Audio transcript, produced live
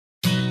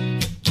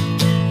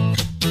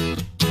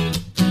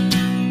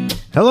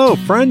Hello,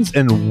 friends,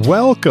 and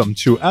welcome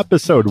to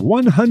episode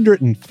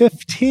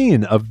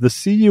 115 of the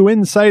CU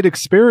Insight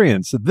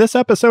Experience. This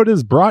episode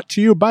is brought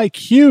to you by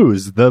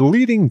Q's, the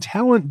leading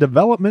talent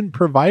development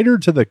provider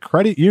to the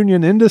credit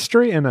union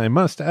industry, and I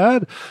must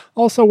add,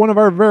 also one of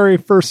our very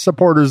first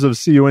supporters of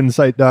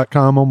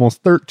CUinsight.com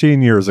almost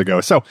 13 years ago.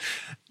 So,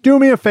 do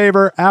me a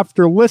favor,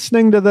 after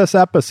listening to this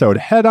episode,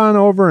 head on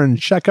over and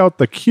check out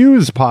the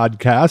Q's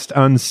podcast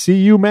on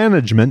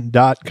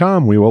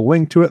cumanagement.com. We will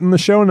link to it in the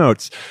show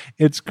notes.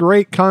 It's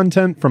great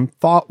content from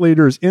thought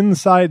leaders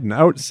inside and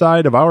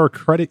outside of our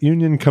credit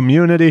union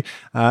community.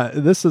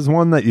 This is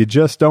one that you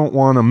just don't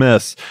want to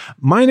miss.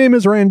 My name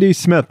is Randy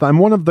Smith. I'm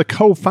one of the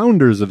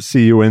co-founders of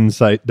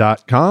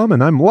cuinsight.com,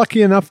 and I'm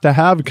lucky enough to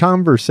have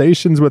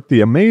conversations with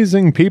the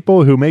amazing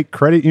people who make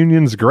credit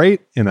unions great,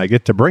 and I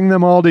get to bring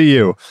them all to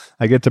you.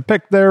 I get to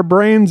pick their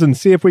brains and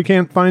see if we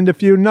can't find a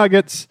few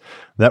nuggets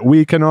that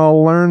we can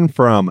all learn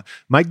from.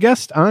 My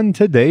guest on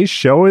today's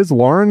show is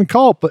Lauren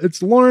Culp.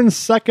 It's Lauren's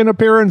second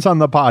appearance on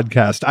the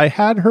podcast. I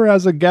had her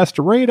as a guest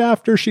right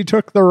after she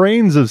took the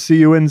reins of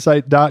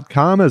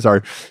cuinsight.com as our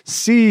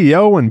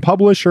CEO and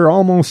publisher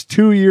almost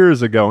 2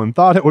 years ago, and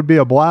thought it would be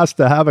a blast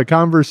to have a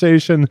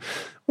conversation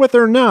with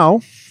her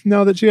now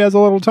that she has a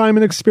little time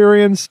and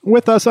experience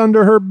with us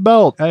under her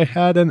belt. I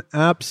had an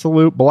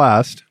absolute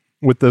blast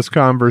with this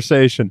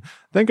conversation.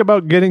 Think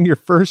about getting your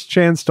first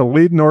chance to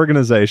lead an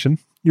organization.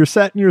 You're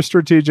setting your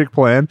strategic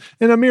plan,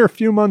 and a mere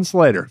few months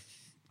later,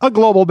 a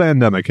global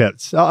pandemic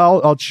hits.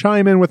 I'll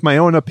chime in with my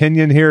own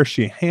opinion here.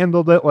 She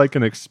handled it like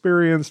an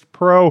experienced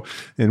pro,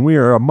 and we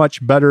are a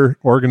much better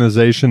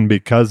organization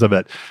because of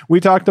it. We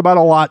talked about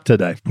a lot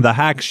today. The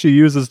hacks she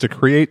uses to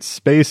create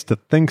space to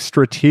think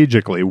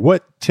strategically,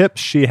 what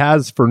tips she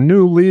has for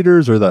new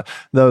leaders or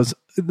those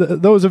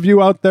of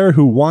you out there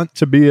who want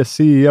to be a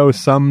CEO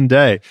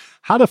someday.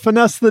 How to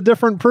finesse the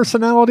different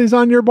personalities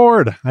on your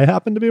board. I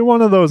happen to be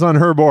one of those on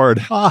her board.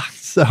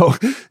 So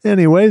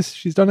anyways,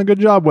 she's done a good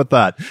job with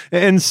that.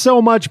 And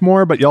so much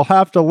more, but you'll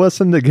have to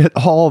listen to get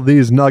all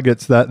these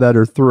nuggets that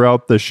are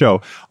throughout the show.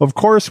 Of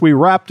course, we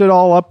wrapped it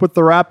all up with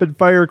the rapid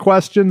fire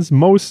questions.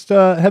 Most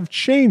have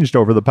changed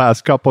over the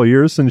past couple of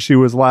years since she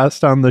was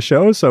last on the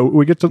show, so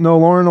we get to know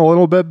Lauren a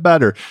little bit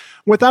better.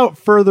 Without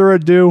further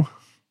ado,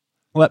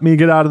 let me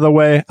get out of the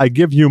way. I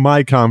give you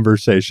my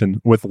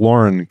conversation with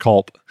Lauren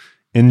Culp.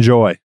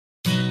 Enjoy.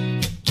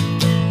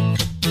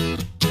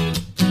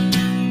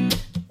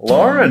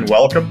 Lauren,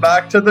 welcome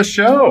back to the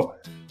show.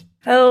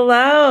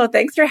 Hello.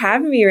 Thanks for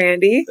having me,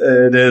 Randy.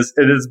 It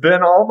has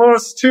been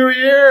almost 2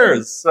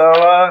 years.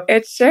 So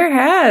it sure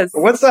has.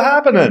 What's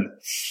happening?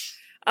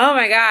 Oh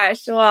my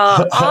gosh.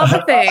 Well, all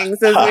the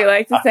things, as we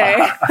like to say.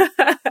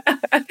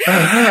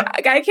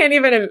 I can't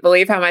even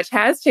believe how much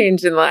has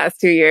changed in the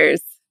last 2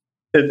 years.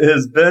 It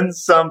has been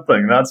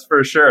something, that's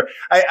for sure.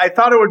 I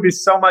thought it would be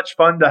so much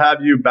fun to have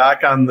you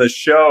back on the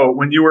show.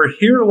 When you were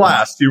here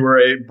last, you were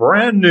a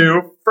brand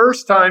new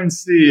first-time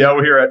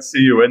CEO here at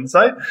CU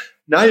Insight.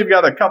 Now you've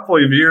got a couple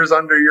of years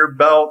under your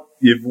belt.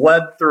 You've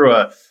led through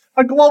a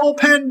global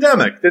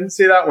pandemic. Didn't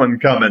see that one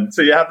coming.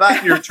 So you have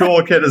that in your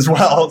toolkit as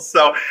well.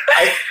 So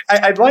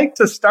I'd like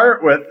to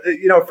start with,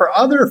 for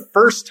other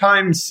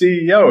first-time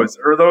CEOs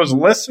or those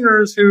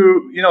listeners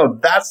who,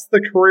 that's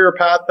the career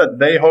path that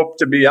they hope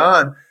to be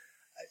on.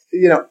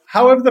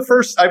 How have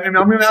I'm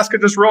going to ask it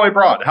just really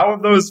broad. How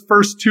have those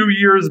first 2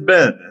 years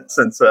been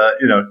since,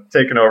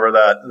 taking over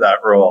that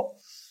role?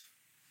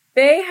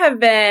 They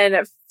have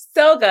been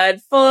so good,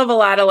 full of a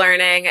lot of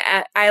learning.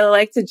 I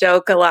like to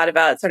joke a lot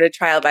about sort of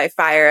trial by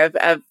fire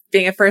of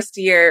being a first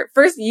year,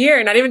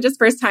 not even just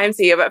first time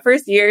CEO, but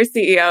first year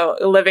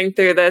CEO living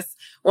through this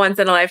once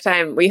in a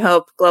lifetime, we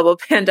hope, global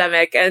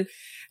pandemic. And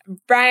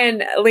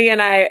Brian Lee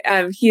and I,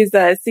 he's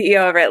the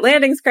CEO over at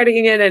Landings Credit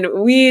Union,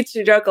 and we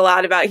joke a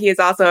lot about he is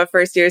also a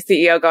first-year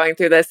CEO going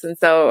through this. And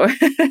so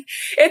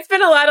it's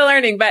been a lot of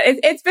learning, but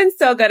it's been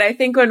so good. I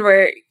think when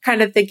we're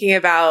kind of thinking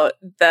about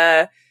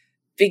the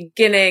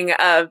beginning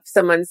of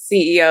someone's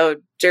CEO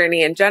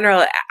journey in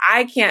general,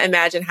 I can't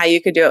imagine how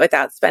you could do it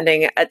without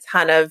spending a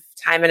ton of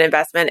time and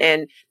investment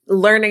in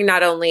learning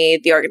not only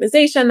the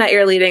organization that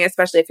you're leading,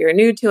 especially if you're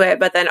new to it,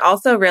 but then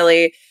also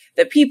really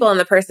the people and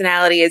the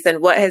personalities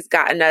and what has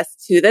gotten us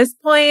to this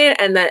point,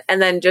 and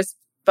then just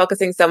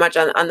focusing so much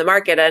on the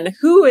market and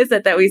who is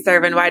it that we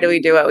serve and why do we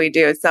do what we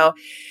do. So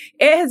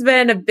it has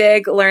been a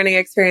big learning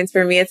experience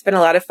for me. It's been a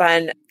lot of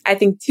fun. I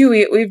think too,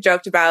 we've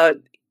joked about,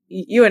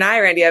 you and I,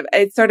 Randy,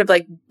 it's sort of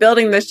like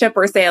building the ship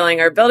we're sailing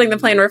or building the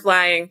plane we're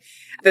flying,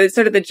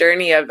 the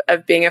journey of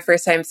being a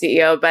first time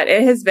CEO. But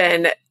it has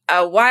been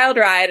a wild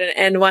ride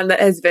and one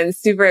that has been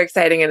super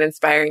exciting and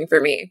inspiring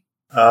for me.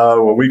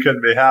 Well, we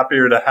couldn't be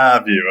happier to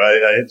have you.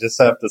 I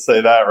just have to say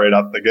that right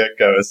off the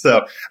get-go.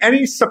 So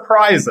any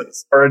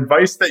surprises or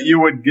advice that you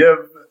would give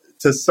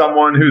to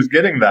someone who's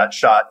getting that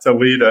shot to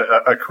lead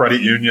a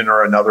credit union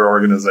or another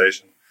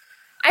organization?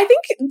 I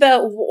think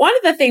one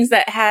of the things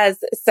that has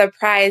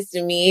surprised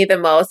me the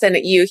most, and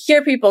you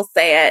hear people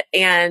say it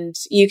and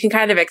you can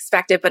kind of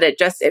expect it, but it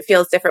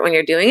feels different when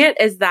you're doing it,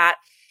 is that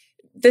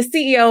the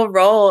CEO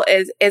role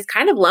is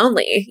kind of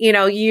lonely.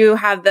 You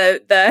have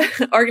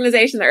the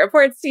organization that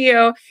reports to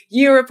you,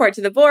 you report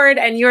to the board,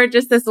 and you're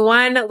just this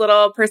one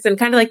little person,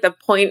 kind of like the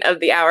point of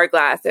the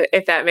hourglass,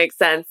 if that makes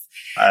sense.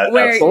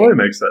 Absolutely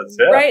makes sense.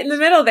 Yeah. Right in the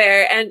middle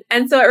there.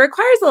 And so it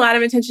requires a lot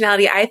of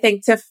intentionality, I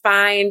think, to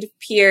find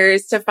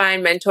peers, to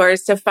find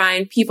mentors, to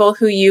find people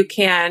who you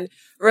can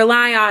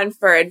rely on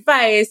for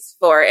advice,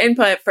 for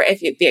input, for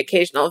the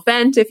occasional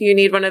vent, if you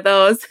need one of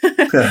those.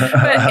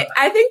 But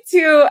I think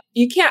too,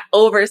 you can't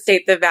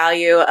overstate the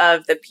value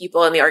of the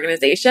people in the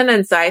organization.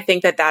 And so I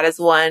think that is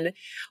one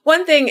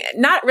thing,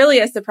 not really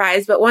a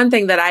surprise, but one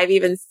thing that I've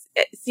even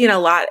seen a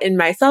lot in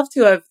myself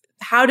too, of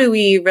how do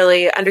we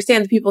really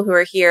understand the people who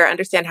are here,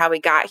 understand how we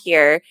got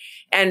here,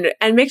 and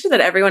make sure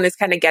that everyone is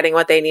kind of getting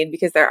what they need,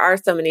 because there are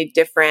so many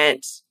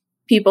different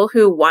people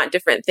who want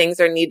different things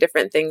or need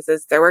different things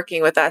as they're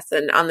working with us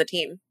and on the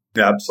team.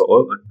 Yeah,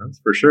 absolutely. That's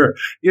for sure.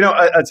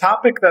 A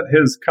topic that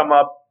has come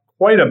up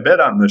quite a bit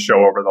on the show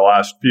over the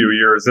last few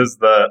years is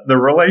the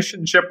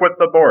relationship with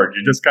the board.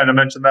 You just kind of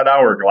mentioned that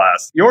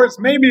hourglass. Yours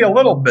may be a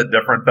little bit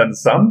different than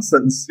some,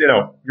 since,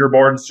 your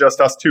board's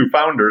just us two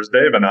founders,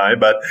 Dave and I,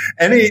 but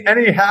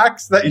any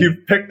hacks that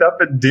you've picked up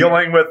in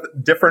dealing with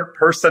different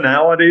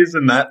personalities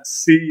in that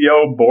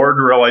CEO board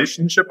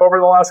relationship over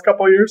the last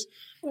couple of years?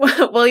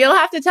 Well, you'll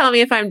have to tell me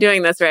if I'm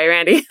doing this right,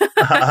 Randy.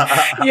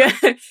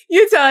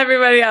 You tell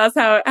everybody else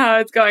how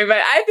it's going. But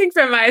I think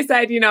from my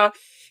side,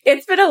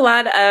 it's been a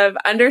lot of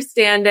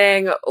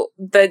understanding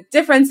the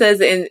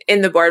differences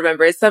in the board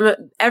members.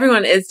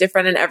 Everyone is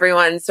different, and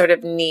everyone's sort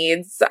of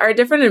needs are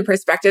different and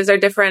perspectives are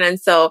different. And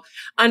so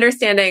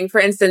understanding, for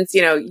instance,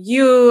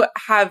 you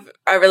have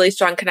a really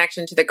strong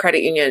connection to the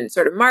credit union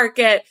sort of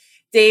market.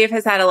 Dave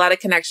has had a lot of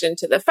connection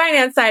to the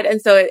finance side.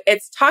 And so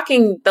it's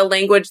talking the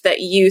language that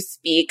you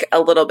speak a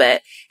little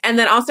bit. And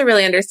then also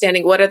really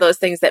understanding what are those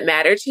things that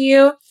matter to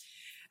you.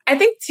 I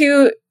think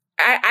too,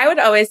 I would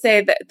always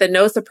say that the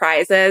no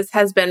surprises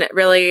has been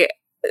really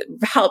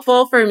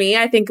helpful for me.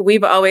 I think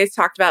we've always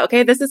talked about,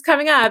 okay, this is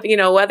coming up,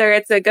 whether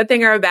it's a good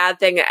thing or a bad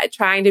thing,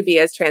 trying to be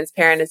as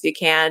transparent as you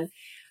can.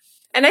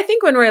 And I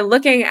think when we're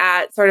looking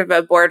at sort of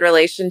a board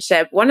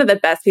relationship, one of the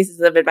best pieces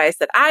of advice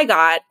that I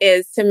got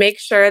is to make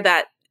sure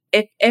that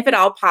if at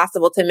all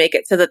possible, to make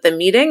it so that the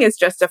meeting is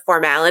just a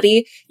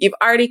formality. You've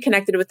already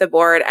connected with the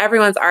board.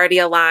 Everyone's already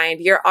aligned.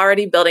 You're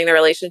already building the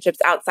relationships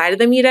outside of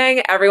the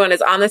meeting. Everyone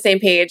is on the same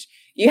page.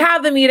 You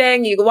have the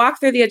meeting, you walk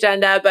through the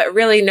agenda, but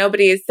really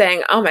nobody is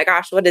saying, oh my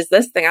gosh, what is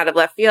this thing out of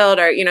left field?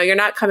 Or, you're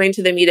not coming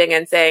to the meeting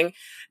and saying,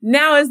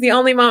 now is the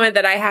only moment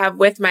that I have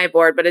with my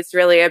board, but it's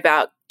really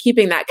about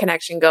keeping that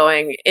connection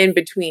going in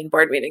between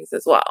board meetings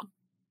as well.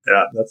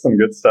 Yeah, that's some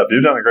good stuff.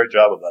 You've done a great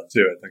job of that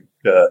too. I think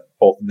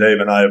both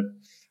Dave and I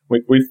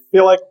we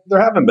feel like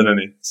there haven't been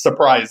any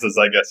surprises,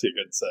 I guess you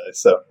could say.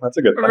 So that's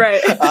a good thing.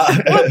 Right.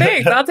 Well,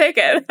 thanks. I'll take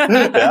it.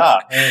 Yeah,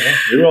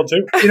 you will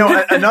too.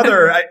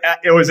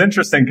 It was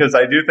interesting because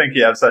I do think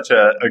you have such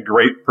a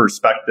great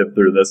perspective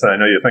through this. And I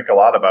know you think a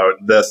lot about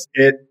this.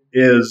 It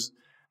is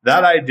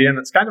that idea, and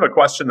it's kind of a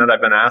question that I've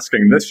been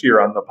asking this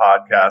year on the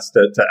podcast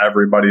to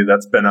everybody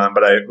that's been on,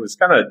 but I was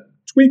kind of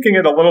tweaking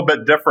it a little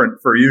bit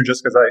different for you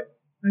just because I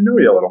know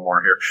you a little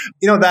more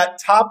here. That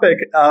topic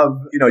of,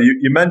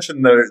 you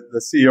mentioned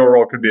the CEO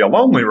role could be a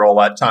lonely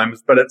role at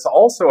times, but it's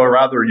also a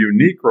rather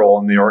unique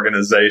role in the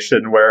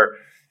organization where,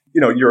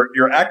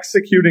 you're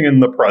executing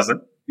in the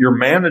present, you're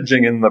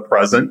managing in the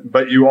present,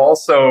 but you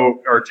also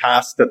are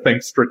tasked to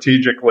think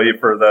strategically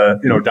for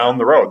the, down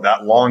the road,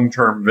 that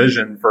long-term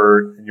vision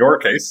for, in your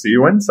case,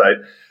 CU Insight.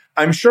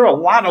 I'm sure a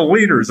lot of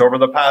leaders over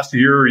the past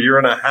year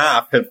and a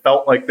half have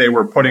felt like they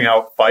were putting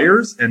out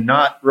fires and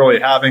not really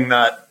having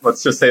that,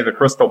 let's just say the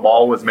crystal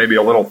ball was maybe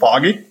a little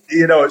foggy,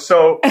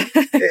 so,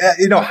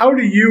 how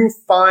do you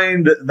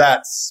find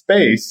that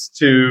space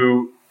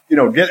to,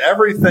 get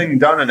everything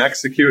done and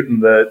execute in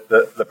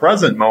the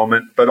present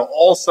moment, but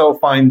also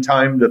find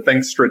time to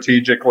think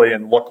strategically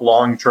and look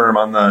long-term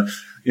on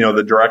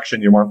the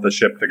direction you want the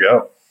ship to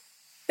go?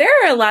 There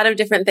are a lot of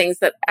different things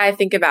that I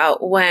think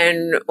about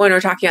when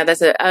we're talking about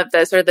this, of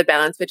the sort of the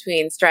balance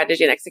between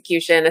strategy and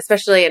execution,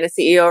 especially in a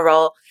CEO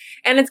role.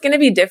 And it's going to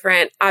be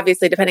different,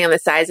 obviously, depending on the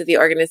size of the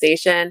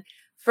organization.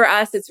 For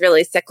us, it's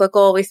really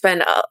cyclical. We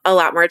spend a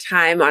lot more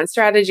time on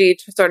strategy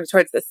sort of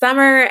towards the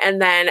summer.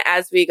 And then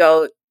as we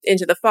go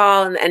into the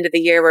fall and the end of the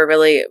year, we're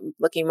really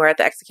looking more at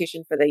the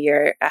execution for the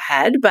year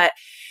ahead. But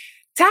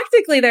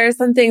tactically, there are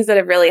some things that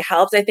have really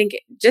helped. I think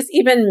just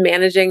even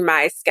managing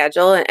my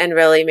schedule and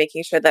really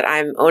making sure that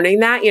I'm owning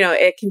that.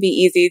 It can be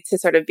easy to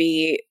sort of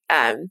be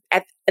at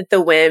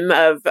the whim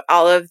of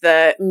all of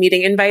the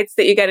meeting invites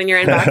that you get in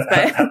your inbox.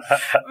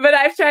 But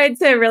I've tried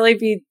to really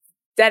be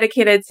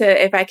dedicated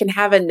to, if I can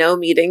have a no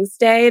meetings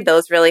day,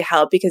 those really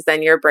help, because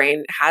then your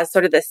brain has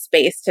sort of the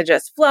space to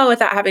just flow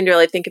without having to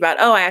really think about,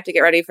 oh, I have to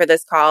get ready for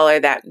this call or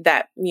that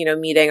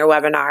meeting or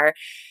webinar.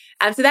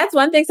 So that's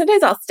one thing.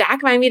 Sometimes I'll stack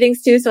my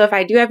meetings too. So if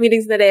I do have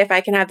meetings in the day, if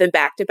I can have them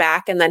back to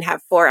back and then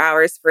have 4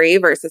 hours free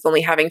versus only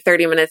having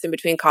 30 minutes in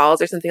between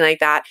calls or something like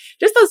that,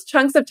 just those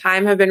chunks of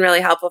time have been really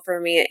helpful for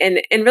me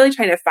in really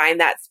trying to find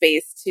that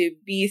space to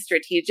be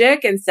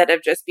strategic instead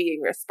of just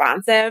being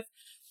responsive.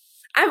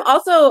 I'm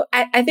also,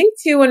 I think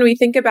too, when we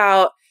think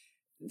about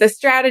the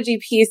strategy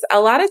piece,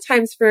 a lot of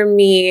times for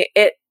me,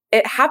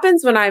 it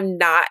happens when I'm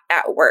not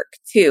at work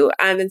too.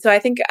 And so I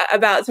think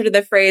about sort of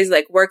the phrase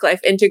like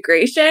work-life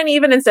integration,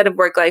 even instead of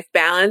work-life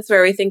balance,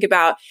 where we think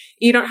about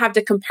you don't have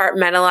to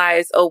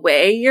compartmentalize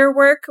away your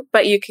work,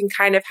 but you can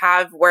kind of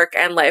have work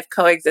and life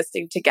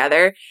coexisting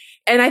together.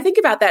 And I think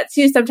about that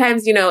too.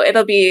 Sometimes,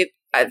 it'll be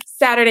a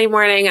Saturday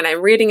morning and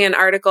I'm reading an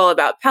article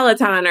about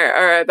Peloton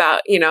or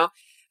about,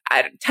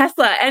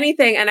 Tesla,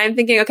 anything. And I'm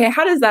thinking, okay,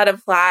 how does that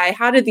apply?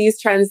 How do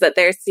these trends that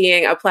they're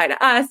seeing apply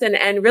to us?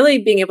 And really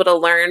being able to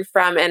learn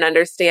from and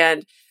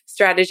understand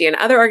strategy in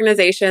other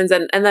organizations.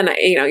 And then,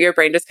 your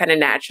brain just kind of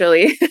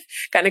naturally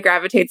kind of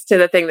gravitates to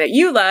the thing that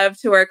you love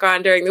to work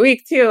on during the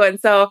week too. And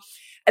so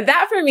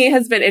that for me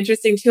has been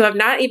interesting too. I'm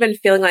not even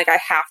feeling like I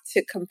have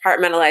to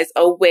compartmentalize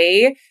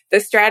away the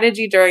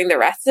strategy during the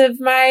rest of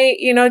my,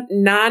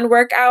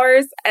 non-work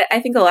hours. I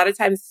think a lot of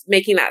times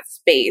making that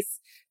space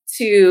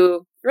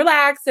to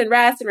relax and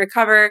rest and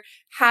recover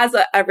has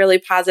a really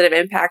positive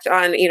impact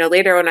on,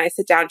 later when I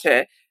sit down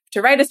to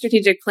write a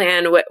strategic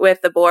plan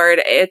with the board,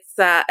 it's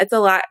a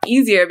lot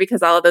easier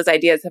because all of those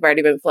ideas have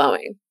already been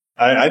flowing.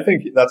 I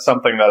think that's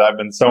something that I've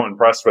been so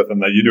impressed with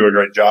and that you do a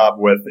great job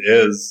with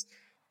is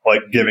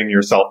like giving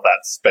yourself that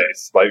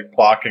space, like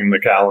blocking the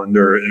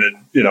calendar. And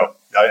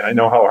I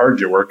know how hard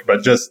you work,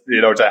 but just,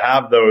 to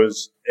have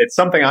those, it's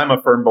something I'm a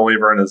firm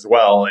believer in as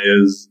well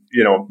is,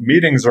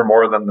 meetings are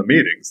more than the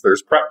meetings.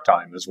 There's prep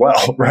time as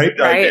well, right?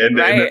 Right, and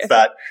right. it's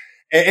that,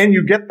 and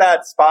you get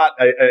that spot.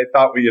 I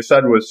thought what you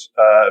said was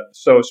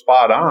so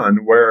spot on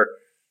where,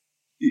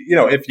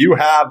 if you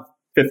have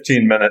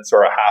 15 minutes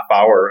or a half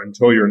hour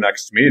until your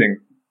next meeting,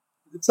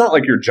 it's not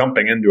like you're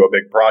jumping into a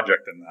big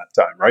project in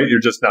that time, right? You're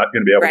just not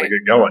going to be able to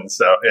get going.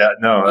 So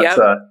that's,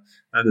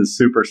 that is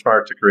super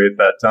smart to create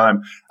that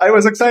time. I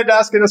was excited to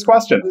ask you this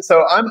question.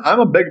 So I'm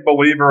a big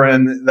believer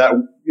in that,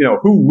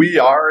 who we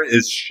are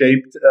is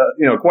shaped,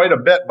 quite a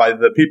bit by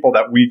the people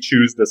that we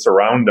choose to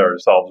surround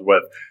ourselves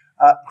with.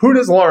 Who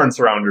does Lauren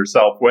surround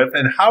herself with,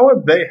 and how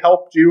have they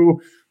helped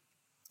you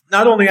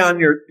not only on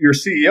your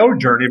CEO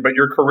journey, but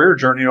your career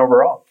journey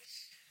overall?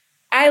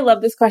 I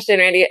love this question,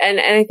 Randy. And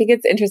I think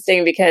it's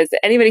interesting because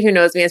anybody who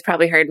knows me has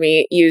probably heard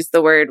me use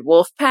the word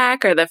wolf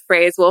pack or the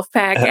phrase wolf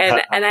pack.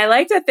 And I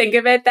like to think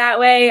of it that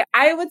way.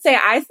 I would say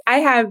I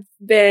have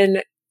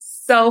been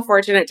so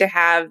fortunate to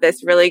have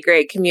this really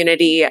great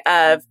community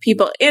of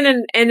people in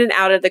and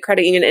out of the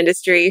credit union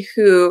industry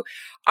who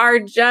are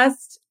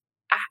just,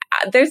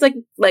 there's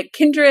like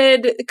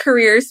kindred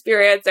career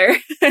spirits or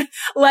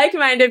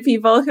like-minded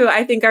people who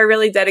I think are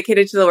really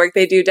dedicated to the work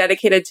they do,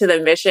 dedicated to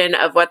the mission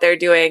of what they're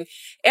doing.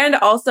 And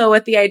also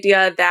with the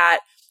idea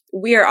that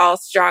we are all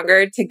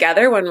stronger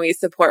together when we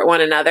support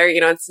one another.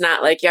 It's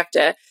not like you have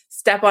to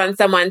step on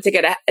someone to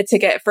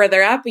get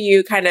further up.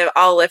 You kind of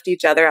all lift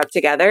each other up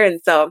together. And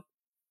so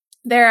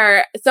there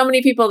are so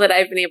many people that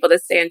I've been able to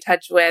stay in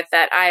touch with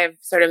that I have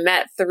sort of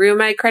met through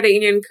my credit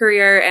union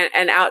career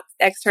and out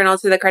external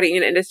to the credit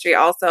union industry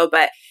also.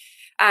 But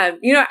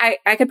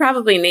I could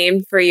probably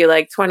name for you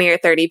like 20 or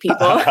 30 people,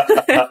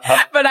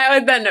 but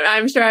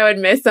I'm sure I would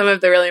miss some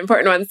of the really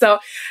important ones. So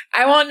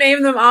I won't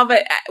name them all,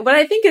 but what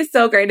I think is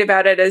so great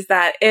about it is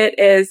that it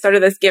is sort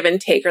of this give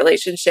and take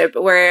relationship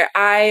where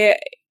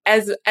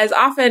as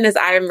often as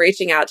I'm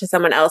reaching out to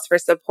someone else for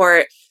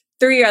support,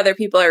 3 other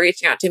people are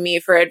reaching out to me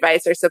for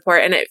advice or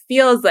support. And it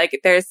feels like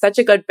there's such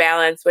a good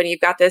balance when you've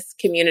got this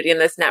community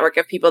and this network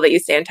of people that you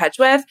stay in touch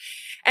with.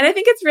 And I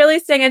think it's really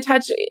staying in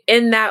touch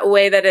in that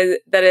way that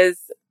is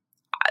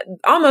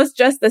almost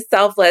just the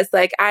selfless,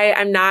 like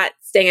I'm not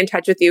staying in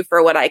touch with you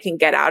for what I can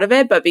get out of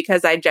it, but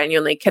because I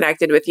genuinely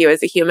connected with you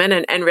as a human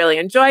and really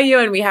enjoy you.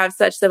 And we have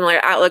such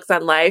similar outlooks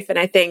on life. And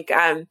I think,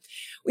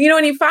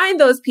 when you find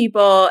those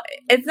people,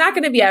 it's not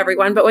going to be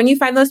everyone, but when you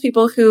find those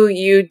people who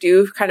you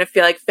do kind of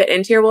feel like fit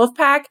into your wolf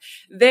pack,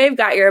 they've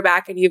got your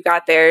back and you've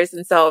got theirs.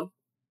 And so,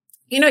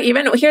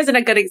 even here's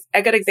a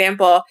good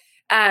example.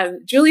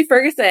 Julie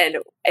Ferguson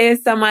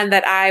is someone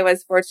that I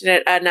was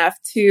fortunate enough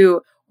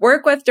to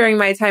work with during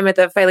my time at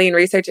the Filene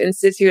Research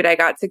Institute. I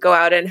got to go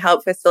out and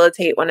help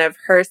facilitate one of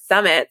her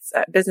summits,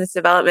 business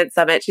development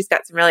summit. She's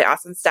got some really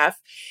awesome stuff.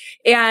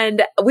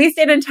 And we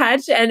stayed in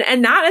touch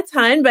and not a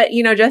ton, but,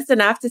 just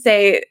enough to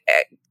say,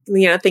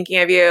 thinking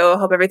of you,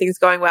 hope everything's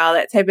going well,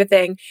 that type of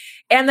thing.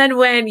 And then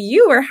when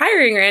you were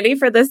hiring Randy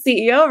for the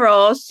CEO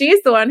role,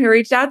 she's the one who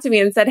reached out to me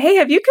and said, "Hey,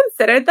 have you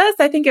considered this?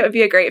 I think it would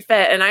be a great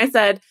fit." And I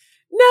said,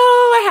 "No,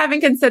 I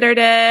haven't considered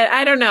it.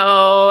 I don't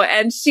know."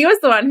 And she was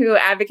the one who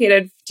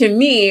advocated to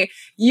me,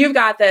 "You've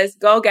got this,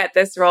 go get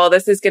this role.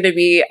 This is going to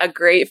be a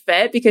great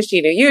fit," because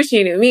she knew you,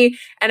 she knew me.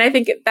 And I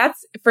think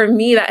that's, for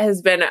me, that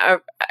has been a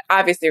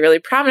obviously really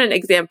prominent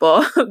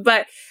example.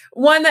 But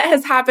one that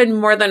has happened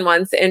more than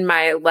once in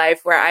my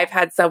life where I've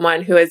had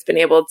someone who has been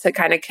able to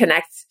kind of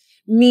connect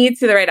me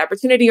to the right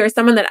opportunity, or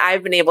someone that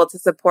I've been able to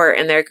support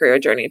in their career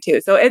journey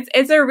too. So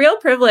it's a real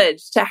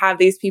privilege to have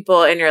these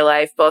people in your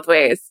life both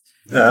ways.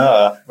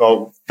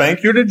 Well,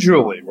 thank you to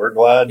Julie. We're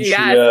glad big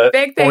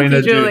thank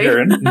pointed you, Julie. here,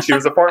 and she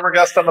was a former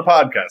guest on the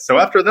podcast. So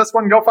after this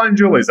one, go find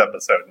Julie's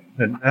episode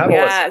and have a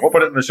listen. We'll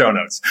put it in the show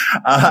notes.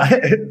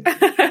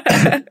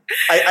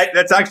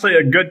 That's actually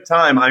a good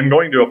time. I'm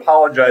going to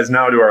apologize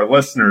now to our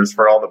listeners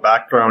for all the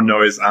background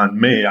noise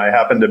on me. I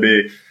happen to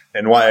be,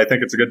 and why I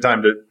think it's a good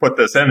time to put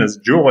this in is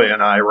Julie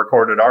and I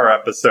recorded our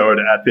episode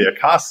at the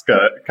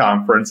Akaska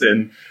conference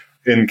in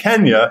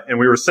Kenya, and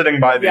we were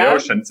sitting by the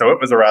ocean, so it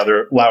was a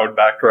rather loud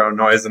background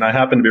noise, and I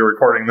happened to be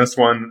recording this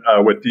one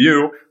with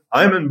you.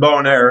 I'm in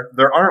Bonaire.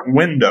 There aren't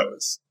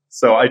windows,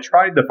 so I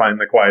tried to find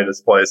the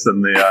quietest place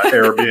in the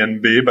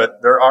Airbnb,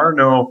 but there are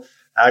no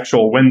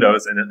actual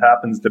windows, and it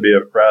happens to be a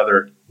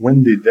rather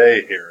windy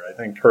day here. I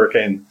think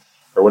hurricane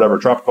or whatever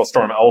tropical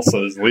storm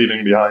Elsa is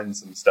leaving behind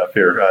some stuff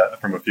here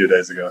from a few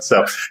days ago.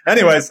 So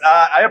anyways,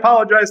 I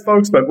apologize,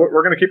 folks, but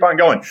we're going to keep on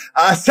going.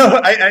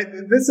 So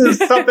this is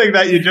something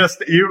that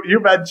you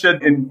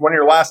mentioned in one of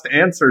your last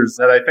answers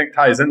that I think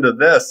ties into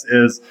this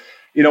is,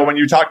 when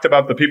you talked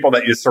about the people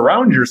that you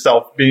surround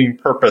yourself being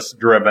purpose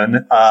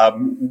driven,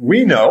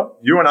 we know,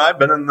 you and I have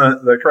been in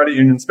the credit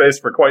union space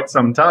for quite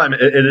some time.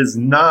 It is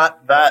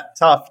not that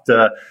tough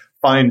to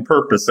find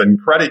purpose in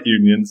credit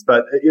unions.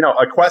 But,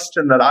 a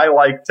question that I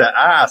like to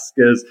ask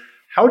is,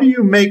 how do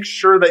you make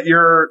sure that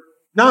you're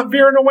not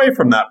veering away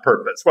from that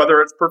purpose, whether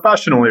it's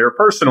professionally or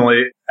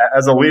personally,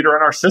 as a leader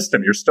in our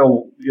system? You're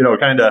still,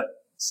 kind of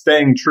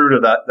staying true to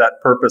that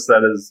purpose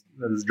that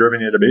has driven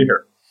you to be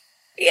here.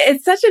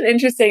 It's such an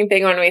interesting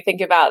thing when we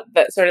think about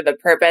the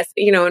purpose.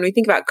 When we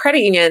think about credit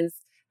unions,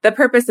 the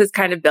purpose is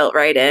kind of built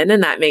right in,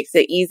 and that makes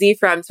it easy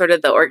from sort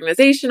of the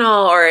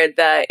organizational or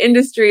the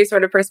industry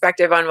sort of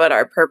perspective on what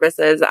our purpose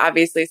is.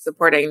 Obviously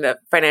supporting the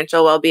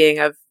financial well-being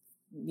of,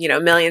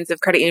 millions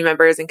of credit union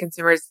members and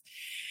consumers.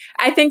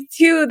 I think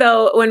too,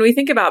 though, when we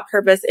think about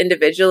purpose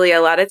individually,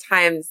 a lot of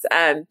times,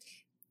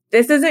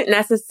 this isn't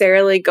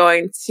necessarily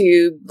going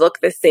to look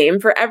the same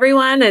for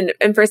everyone.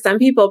 And for some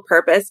people,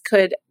 purpose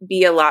could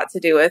be a lot to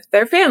do with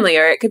their family,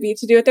 or it could be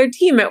to do with their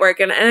team at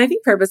work. And I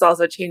think purpose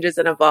also changes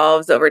and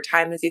evolves over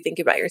time as you think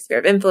about your sphere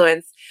of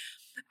influence.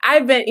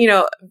 I've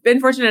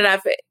been fortunate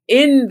enough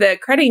in the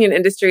credit union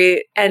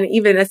industry, and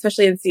even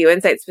especially in CU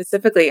Insight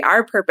specifically,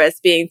 our purpose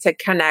being to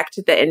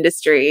connect the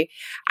industry.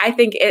 I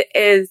think it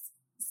is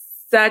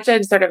such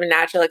a sort of a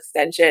natural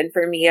extension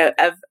for me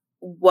of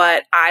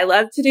what I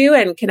love to do,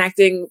 and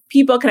connecting with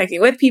people,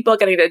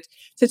 getting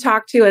to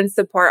talk to and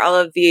support all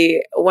of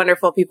the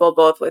wonderful people,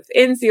 both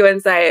within CU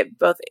Insight,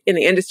 both in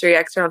the industry,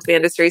 external to the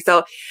industry.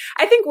 So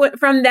I think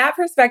from that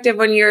perspective,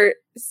 when you're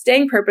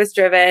staying purpose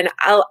driven,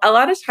 a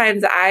lot of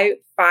times I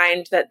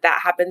find that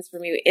happens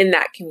for me in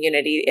that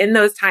community, in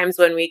those times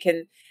when we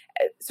can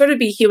sort of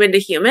be human to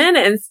human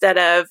instead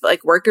of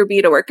like worker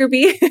bee to worker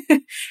bee,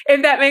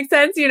 if that makes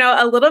sense.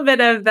 A little bit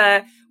of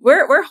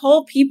we're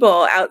whole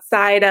people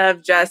outside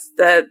of just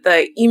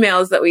the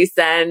emails that we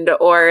send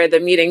or the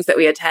meetings that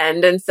we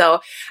attend. And so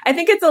I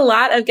think it's a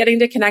lot of getting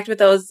to connect with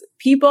those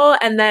people.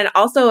 And then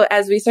also,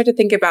 as we start to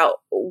think about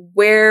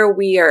where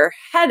we are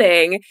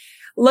heading,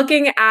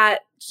 looking at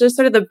just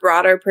sort of the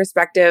broader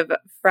perspective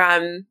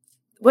from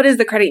what is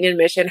the credit union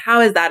mission? How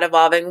is that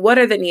evolving? What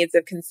are the needs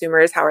of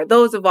consumers? How are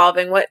those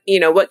evolving? What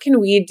can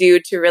we do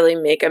to really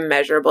make a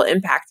measurable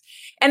impact?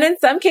 And in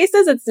some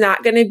cases, it's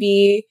not going to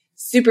be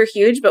super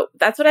huge, but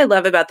that's what I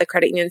love about the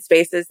credit union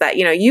space is that,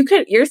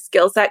 your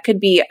skill set could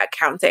be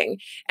accounting,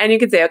 and you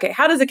could say, okay,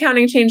 how does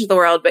accounting change the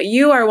world? But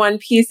you are one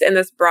piece in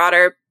this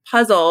broader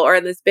puzzle or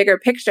in this bigger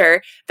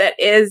picture that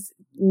is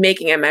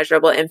making a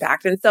measurable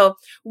impact. And so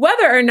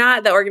whether or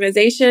not the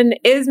organization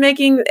is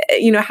making,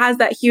 has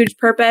that huge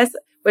purpose,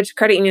 which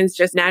credit unions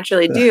just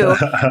naturally do,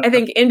 I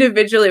think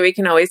individually we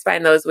can always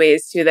find those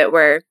ways too that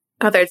we're,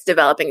 whether it's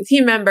developing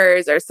team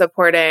members or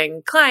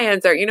supporting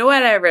clients or,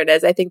 whatever it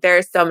is. I think there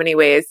are so many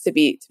ways to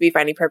be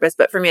finding purpose.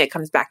 But for me, it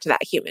comes back to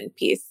that human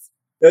piece.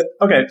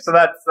 Okay. So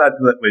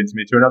that leads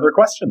me to another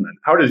question then.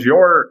 How does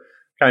your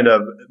kind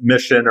of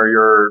mission or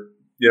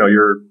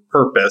your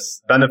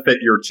purpose benefit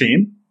your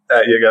team?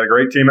 You got a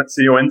great team at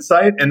CU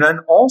Insight. And then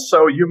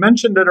also you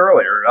mentioned it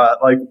earlier,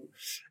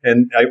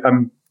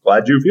 I'm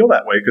glad you feel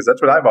that way, because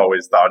that's what I've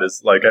always thought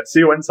is like at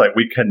CU Insight,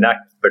 we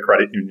connect the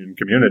credit union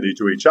community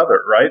to each other,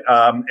 right?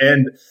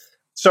 And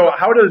so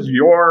how does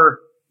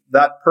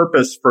that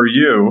purpose for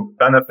you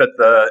benefit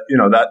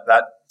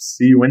that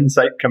CU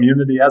Insight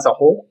community as a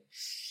whole?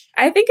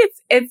 I think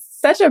it's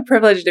such a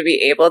privilege to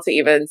be able to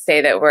even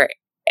say that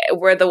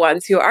we're the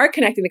ones who are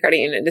connecting the credit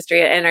union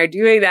industry and are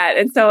doing that.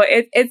 And so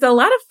it's a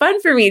lot of fun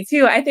for me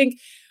too. I think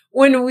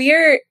when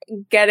we're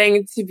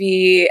getting to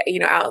be,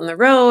 out on the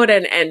road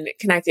and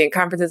connecting at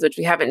conferences, which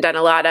we haven't done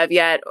a lot of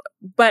yet,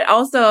 but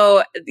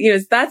also,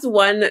 that's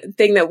one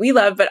thing that we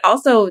love, but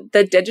also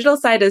the digital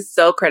side is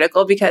so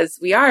critical because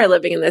we are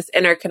living in this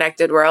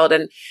interconnected world.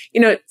 And,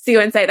 CU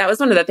Insight, that was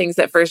one of the things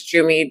that first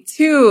drew me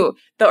to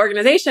the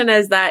organization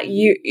is that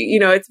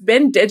it's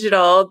been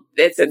digital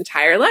its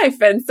entire life.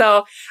 And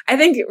so I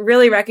think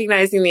really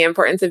recognizing the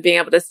importance of being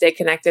able to stay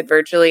connected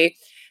virtually.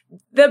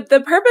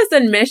 The purpose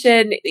and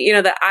mission,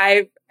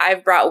 that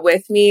I've brought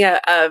with me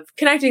of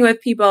connecting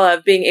with people,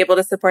 of being able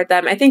to support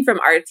them. I think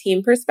from our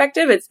team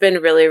perspective, it's been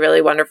really,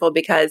 really wonderful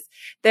because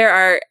there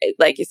are,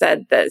 like you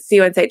said, the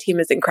CU Insight team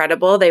is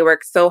incredible. They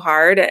work so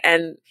hard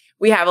and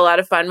we have a lot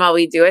of fun while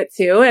we do it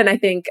too. And I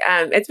think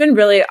it's been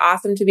really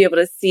awesome to be able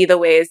to see the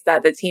ways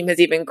that the team has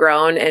even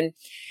grown. And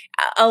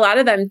a lot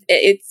of them,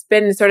 it's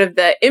been sort of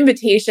the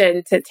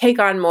invitation to take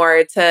on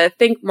more, to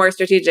think more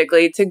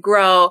strategically, to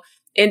grow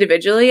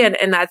individually.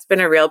 And that's been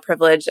a real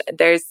privilege.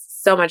 There's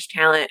so much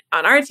talent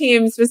on our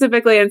team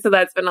specifically. And so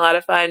that's been a lot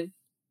of fun.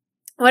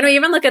 When we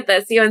even look at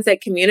the CU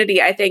Insight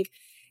community, I think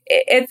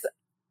it's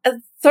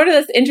sort of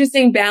this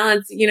interesting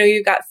balance.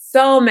 You've got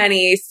so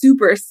many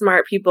super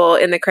smart people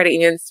in the credit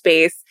union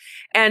space.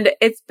 And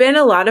it's been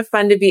a lot of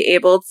fun to be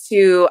able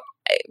to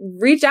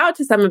reach out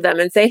to some of them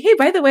and say, hey,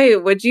 by the way,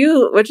 would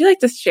you like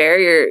to share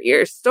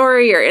your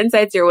story, your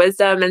insights, your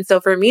wisdom? And so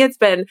for me, it's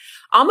been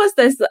almost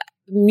this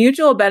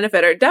mutual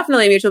benefit, or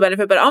definitely mutual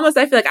benefit, but almost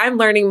I feel like I'm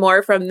learning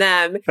more from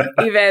them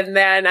even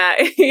than,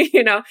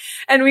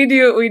 and we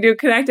do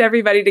connect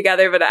everybody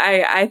together. But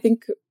I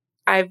think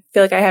I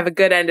feel like I have a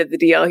good end of the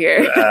deal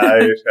here.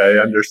 I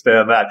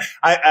understand that.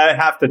 I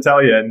have to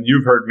tell you, and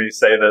you've heard me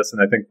say this,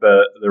 and I think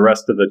the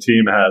rest of the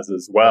team has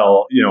as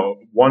well.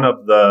 One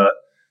of the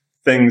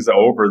things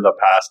over the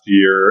past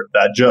year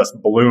that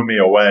just blew me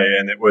away,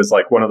 and it was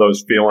like one of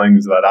those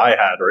feelings that I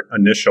had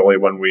initially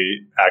when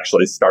we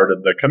actually started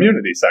the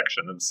community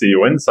section of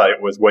CU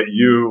Insight, was what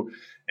you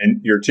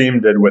and your team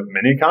did with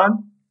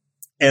MiniCon.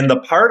 And the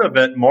part of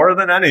it, more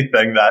than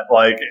anything, that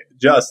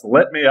just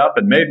lit me up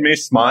and made me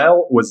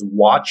smile was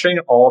watching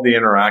all the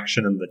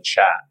interaction in the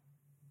chat,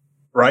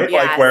 right?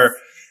 Yes, where it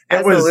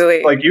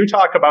absolutely. was you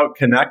talk about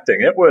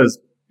connecting. It was,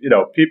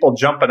 people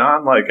jumping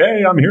on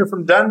hey, I'm here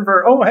from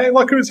Denver. Oh, hey,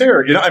 look who's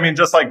here.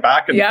 Just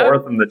back and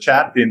forth in the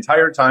chat the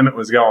entire time it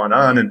was going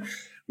on. And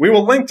we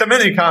will link to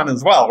MiniCon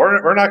as well.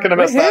 We're not going to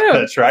miss that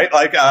pitch, right?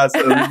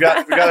 So we've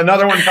got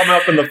another one coming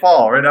up in the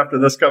fall, right after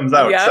this comes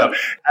out. Yep. So,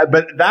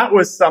 but that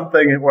was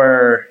something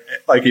where,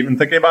 even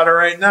thinking about it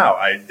right now,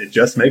 it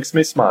just makes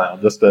me smile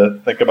just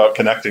to think about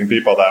connecting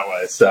people that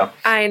way. So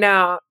I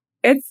know.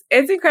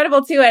 It's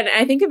incredible too. And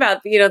I think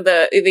about,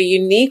 the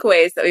unique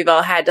ways that we've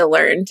all had to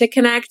learn to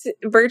connect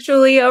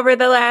virtually over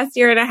the last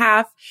year and a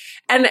half.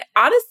 And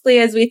honestly,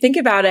 as we think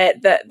about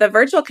it, the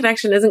virtual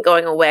connection isn't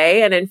going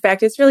away. And in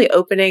fact, it's really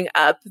opening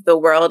up the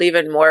world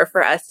even more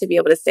for us to be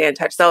able to stay in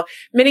touch. So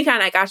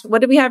MiniCon,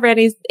 what did we have,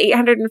 Randy?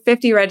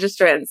 850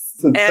 registrants.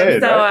 It's insane,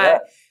 and so, right?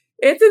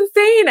 it's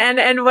insane.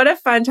 And what a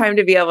fun time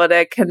to be able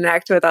to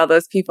connect with all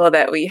those people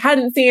that we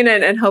hadn't seen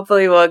and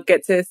hopefully we'll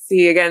get to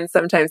see again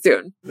sometime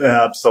soon.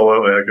 Yeah,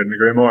 absolutely. I couldn't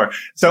agree more.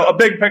 So a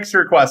big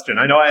picture question.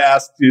 I know I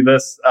asked you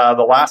this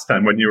the last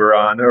time when you were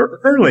on, or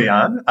early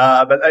on,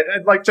 but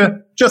I'd like to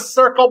just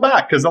circle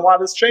back because a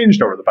lot has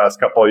changed over the past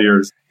couple of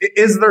years.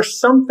 Is there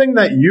something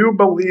that you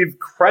believe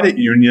credit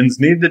unions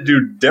need to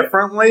do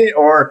differently,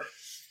 or,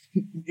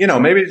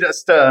 maybe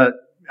just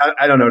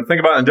I don't know,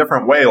 think about it in a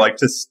different way,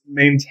 to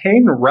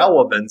maintain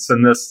relevance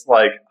in this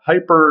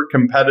hyper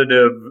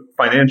competitive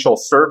financial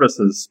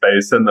services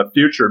space in the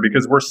future,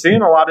 because we're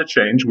seeing a lot of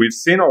change. We've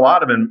seen a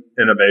lot of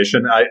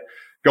innovation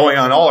going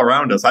on all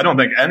around us. I don't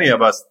think any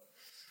of us,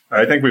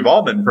 I think we've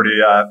all been pretty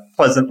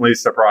pleasantly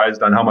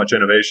surprised on how much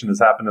innovation has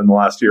happened in the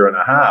last year and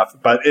a half.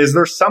 But is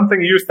there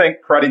something you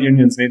think credit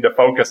unions need to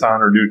focus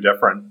on or do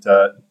different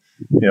to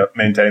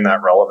maintain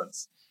that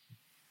relevance?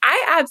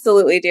 I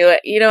absolutely do.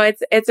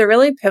 It's a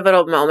really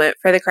pivotal moment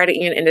for the credit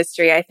union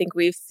industry. I think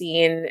we've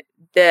seen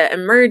the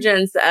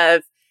emergence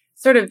of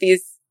sort of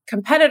these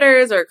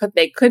competitors, or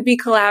they could be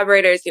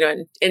collaborators,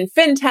 in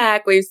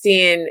fintech. We've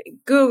seen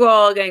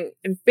Google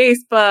and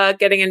Facebook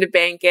getting into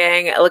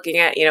banking, looking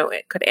at,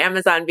 could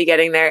Amazon be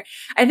getting there?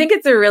 I think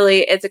it's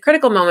a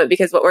critical moment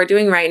because what we're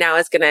doing right now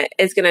is going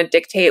to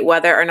dictate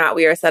whether or not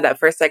we are set up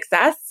for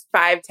success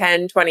 5,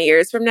 10, 20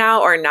 years from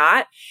now or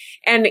not.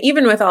 And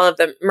even with all of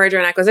the merger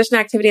and acquisition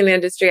activity in the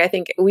industry, I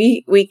think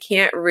we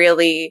can't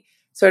really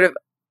sort of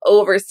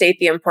overstate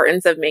the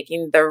importance of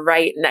making the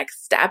right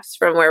next steps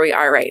from where we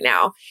are right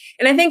now.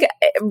 And I think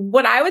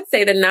what I would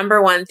say the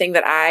number one thing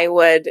that I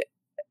would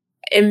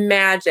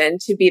imagine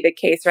to be the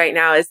case right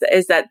now is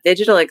that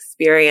digital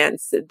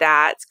experience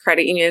that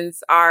credit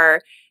unions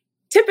are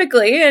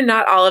typically, and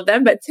not all of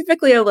them, but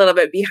typically a little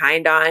bit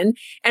behind on.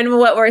 And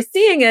what we're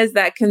seeing is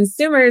that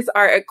consumers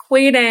are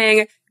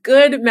equating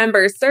good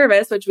member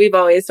service, which we've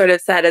always sort of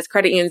said as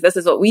credit unions, this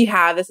is what we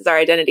have, this is our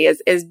identity,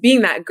 is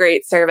being that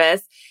great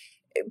service,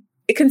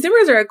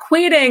 consumers are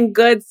equating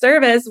good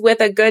service with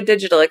a good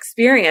digital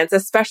experience,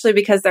 especially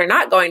because they're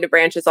not going to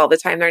branches all the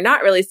time. They're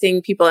not really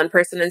seeing people in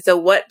person. And so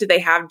what do they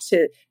have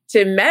to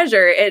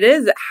measure? It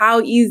is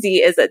how easy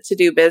is it to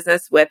do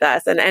business with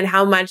us, and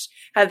how much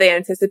have they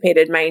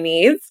anticipated my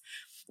needs?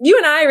 You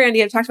and I, Randy,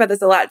 have talked about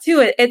this a lot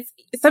too. It's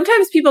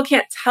sometimes people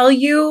can't tell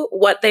you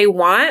what they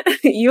want.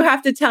 You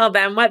have to tell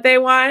them what they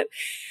want.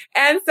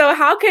 And so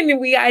how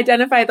can we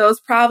identify those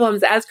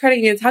problems as credit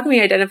unions? How can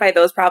we identify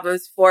those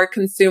problems for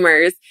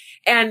consumers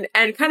and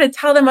kind of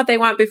tell them what they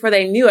want before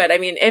they knew it? I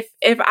mean,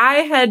 if I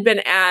had been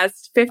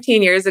asked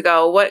 15 years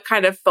ago, what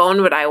kind of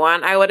phone would I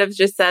want? I would have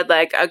just said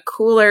like a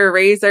cooler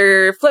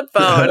Razor flip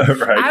phone.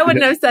 Right. I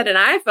wouldn't have said an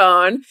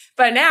iPhone,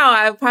 but now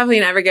I'll probably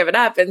never give it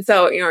up. And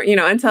so,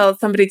 until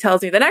somebody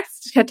tells me the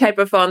next type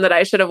of phone that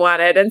I should have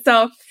wanted. And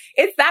so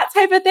it's that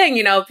type of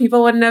thing.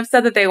 People wouldn't have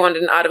said that they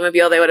wanted an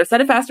automobile. They would have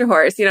said a faster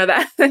horse,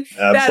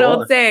 that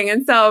old saying.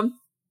 And so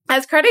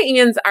as credit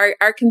unions,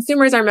 our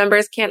consumers, our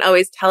members can't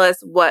always tell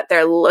us what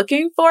they're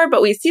looking for,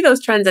 but we see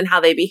those trends in how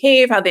they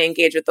behave, how they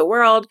engage with the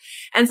world.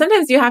 And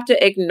sometimes you have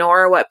to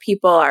ignore what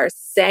people are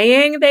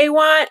saying they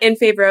want in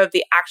favor of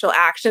the actual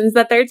actions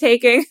that they're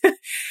taking.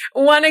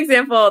 One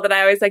example that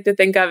I always like to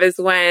think of is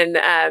when,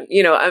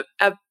 a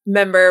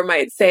member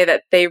might say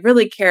that they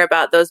really care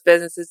about those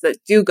businesses that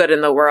do good in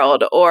the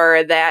world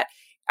or that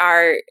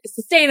are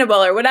sustainable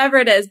or whatever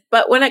it is.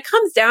 But when it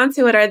comes down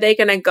to it, are they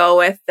going to go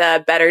with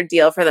the better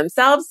deal for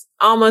themselves?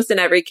 Almost in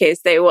every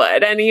case they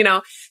would. And,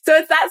 so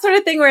it's that sort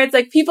of thing where it's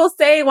like people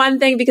say one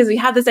thing because we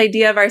have this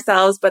idea of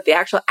ourselves, but the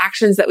actual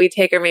actions that we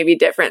take are maybe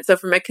different. So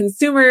from a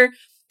consumer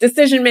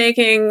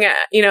decision-making,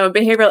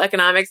 behavioral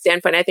economics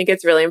standpoint, I think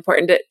it's really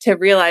important to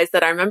realize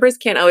that our members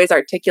can't always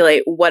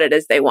articulate what it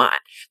is they want.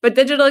 But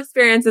digital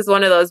experience is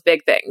one of those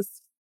big things.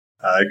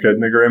 I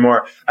couldn't agree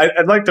more.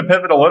 I'd like to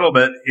pivot a little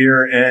bit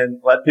here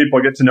and let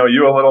people get to know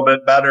you a little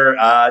bit better.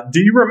 Do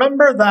you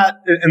remember that,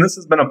 and this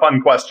has been a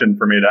fun question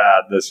for me to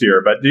add this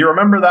year, but do you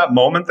remember that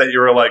moment that you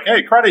were like,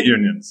 hey, credit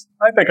unions,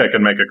 I think I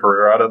can make a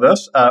career out of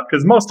this?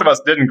 Because most of us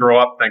didn't grow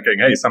up thinking,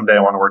 hey, someday I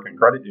want to work in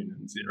credit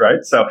unions,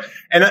 right? So,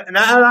 and an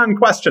add-on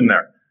question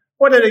there.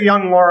 What did a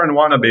young Lauren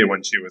want to be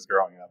when she was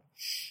growing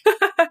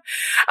up?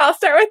 I'll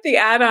start with the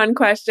add-on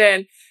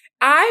question.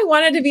 I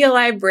wanted to be a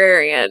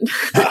librarian.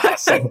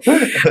 Awesome.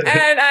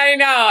 And I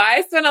know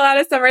I spent a lot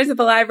of summers at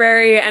the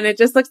library and it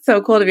just looked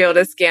so cool to be able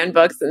to scan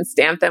books and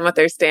stamp them with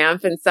their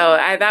stamp. And so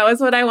that was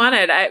what I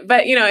wanted.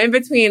 But in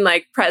between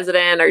like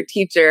president or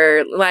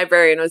teacher,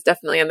 librarian was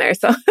definitely in there.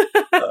 So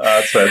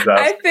that's fantastic.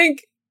 I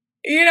think,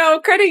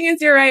 credit unions,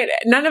 you're right.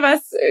 None of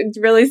us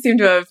really seem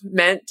to have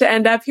meant to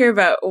end up here,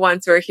 but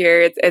once we're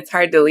here, it's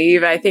hard to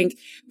leave. I think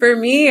for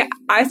me,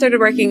 I started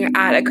working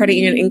at a credit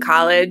union in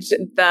college.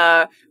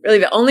 The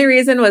only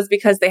reason was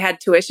because they had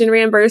tuition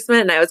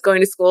reimbursement and I was going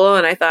to school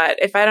and I thought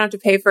if I don't have to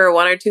pay for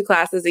 1 or 2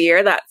 classes a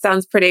year, that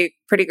sounds pretty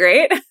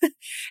great.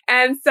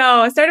 And so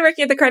I started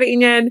working at the credit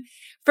union.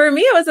 For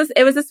me,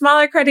 it was a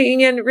smaller credit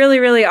union, really,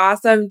 really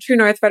awesome. True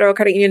North Federal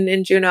Credit Union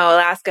in Juneau,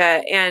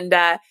 Alaska. And,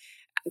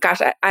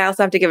 gosh, I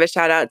also have to give a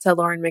shout out to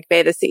Lauren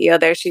McVeigh, the CEO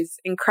there. She's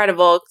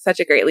incredible,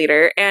 such a great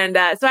leader. And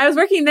so I was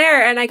working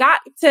there and I got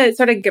to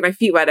sort of get my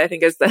feet wet, I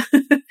think is the,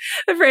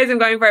 the phrase I'm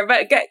going for,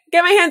 but get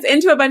my hands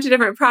into a bunch of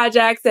different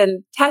projects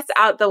and test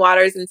out the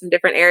waters in some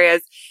different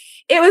areas.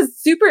 It was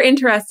super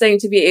interesting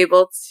to be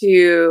able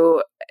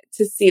to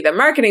see the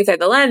marketing side,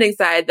 the lending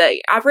side,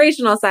 the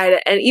operational side.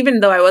 And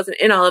even though I wasn't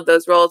in all of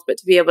those roles, but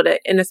to be able to,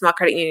 in a small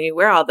credit union,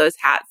 wear all those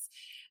hats.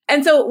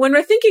 And so when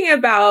we're thinking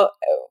about,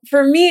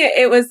 for me,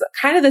 it was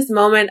kind of this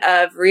moment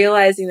of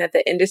realizing that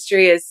the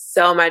industry is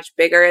so much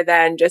bigger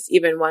than just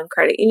even one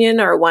credit union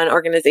or one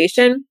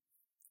organization.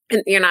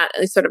 And you're not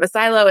sort of a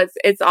silo.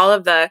 It's all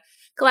of the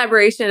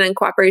collaboration and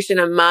cooperation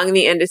among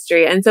the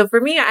industry. And so for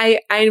me,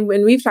 and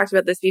we've talked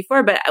about this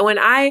before, but when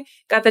I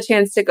got the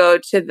chance to go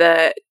to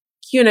the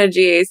CUNA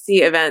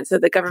GAC event, so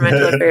the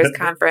Governmental Affairs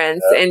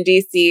Conference in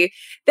DC,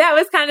 that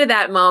was kind of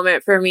that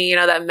moment for me,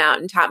 that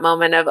mountaintop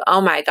moment of, oh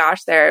my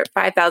gosh, there are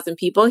 5,000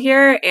 people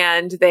here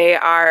and they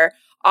are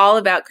all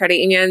about credit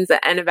unions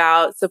and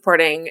about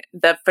supporting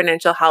the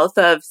financial health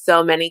of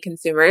so many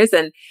consumers.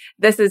 And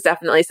this is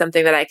definitely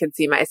something that I could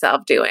see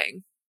myself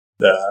doing.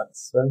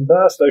 That's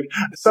fantastic.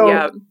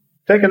 So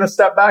taking a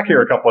step back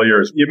here a couple of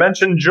years, you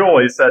mentioned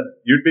Julie said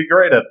you'd be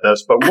great at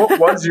this, but what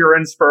was your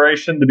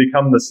inspiration to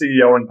become the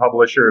CEO and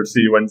publisher of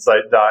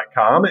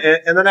CUinsight.com?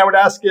 And then I would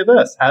ask you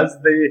this, has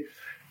the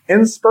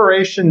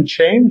inspiration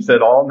changed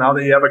at all now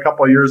that you have a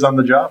couple of years on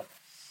the job?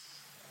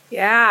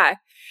 Yeah.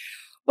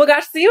 Well,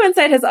 gosh, CU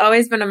Insight has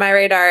always been on my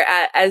radar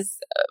as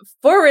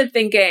forward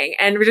thinking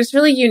and we're just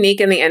really unique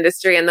in the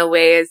industry in the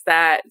ways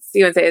that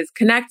CU Insight has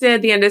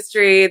connected the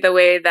industry, the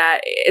way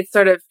that it's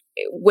sort of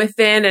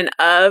within and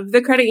of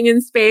the credit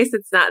union space.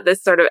 It's not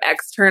this sort of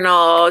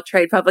external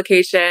trade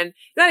publication.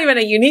 It's not even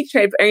a unique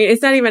trade.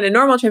 It's not even a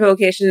normal trade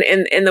publication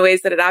in the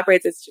ways that it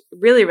operates. It's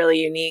really, really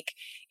unique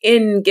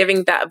in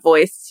giving that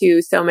voice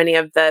to so many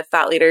of the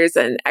thought leaders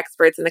and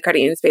experts in the credit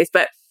union space.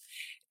 But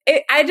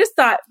I just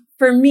thought,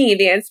 for me,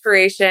 the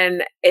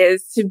inspiration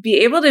is to be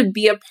able to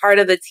be a part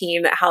of the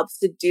team that helps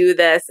to do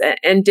this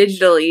and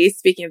digitally,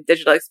 speaking of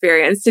digital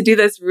experience, to do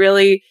this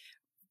really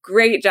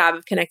great job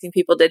of connecting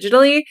people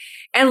digitally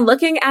and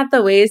looking at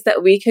the ways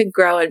that we could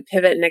grow and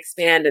pivot and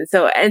expand. And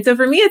so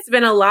for me, it's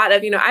been a lot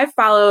of, I've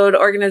followed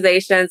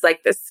organizations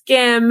like the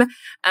Skim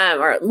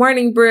or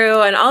Morning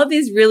Brew and all of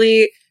these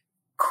really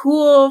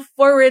cool,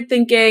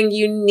 forward-thinking,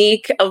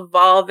 unique,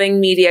 evolving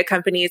media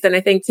companies. And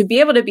I think to be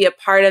able to be a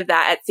part of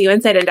that at CU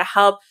Insight and to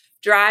help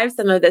drive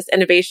some of this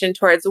innovation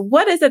towards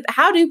what is it,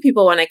 how do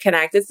people want to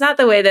connect? It's not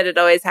the way that it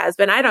always has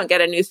been. I don't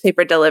get a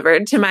newspaper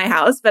delivered to my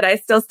house, but I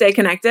still stay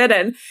connected.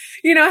 And,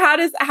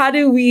 how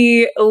do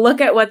we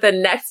look at what the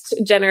next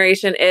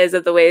generation is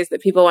of the ways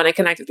that people want to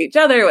connect with each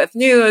other, with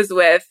news,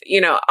 with,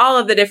 all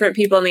of the different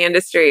people in the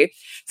industry.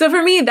 So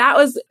for me,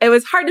 it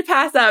was hard to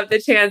pass up the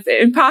chance,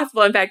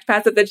 impossible, in fact,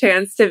 pass up the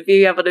chance to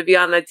be able to be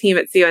on the team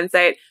at CU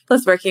Insight,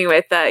 plus working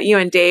with you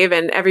and Dave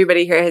and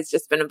everybody here has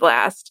just been a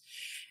blast.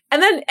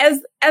 And then as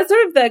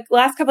sort of the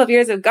last couple of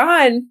years have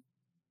gone,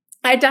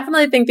 I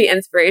definitely think the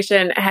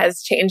inspiration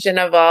has changed and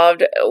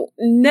evolved.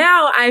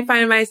 Now I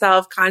find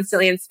myself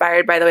constantly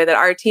inspired by the way that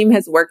our team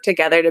has worked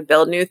together to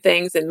build new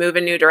things and move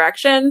in new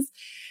directions.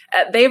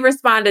 They've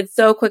responded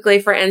so quickly,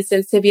 for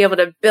instance, to be able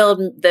to build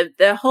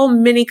the whole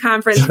mini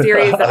conference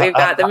series that we've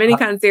got, the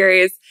MiniCon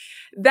series.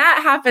 That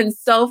happened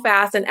so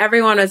fast and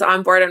everyone was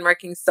on board and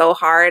working so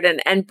hard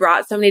and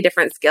brought so many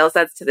different skill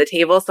sets to the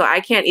table. So I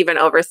can't even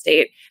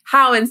overstate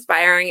how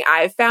inspiring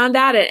I found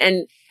that.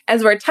 And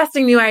as we're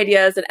testing new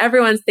ideas and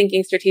everyone's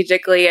thinking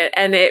strategically,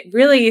 and it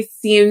really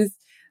seems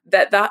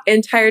that the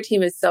entire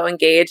team is so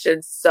engaged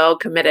and so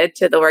committed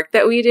to the work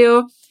that we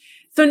do.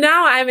 So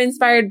now I'm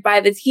inspired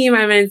by the team.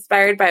 I'm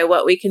inspired by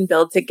what we can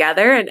build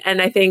together.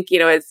 And I think,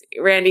 as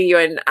Randy, you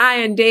and I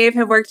and Dave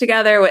have worked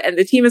together and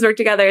the team has worked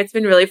together, it's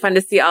been really fun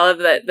to see all of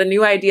the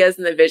new ideas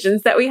and the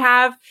visions that we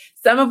have,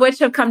 some of which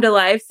have come to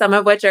life, some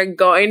of which are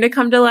going to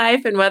come to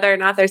life. And whether or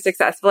not they're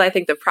successful, I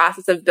think the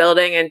process of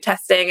building and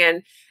testing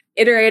and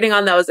iterating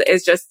on those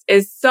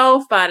is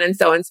so fun and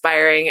so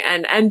inspiring.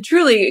 And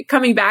truly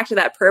coming back to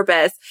that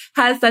purpose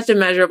has such a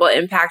measurable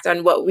impact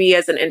on what we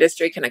as an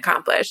industry can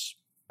accomplish.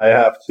 I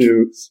have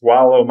to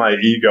swallow my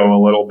ego a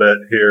little bit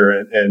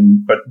here.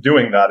 But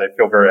doing that, I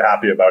feel very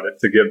happy about it,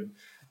 to give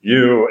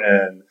you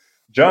and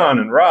John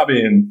and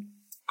Robbie and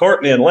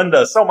Courtney and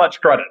Linda so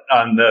much credit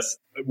on this.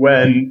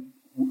 When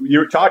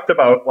you talked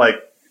about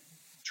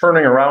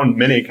turning around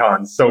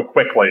MiniCon so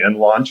quickly and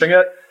launching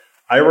it,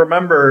 I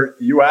remember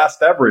you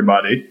asked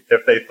everybody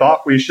if they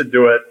thought we should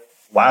do it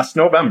last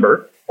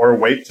November or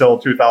wait till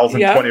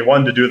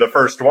 2021 to do the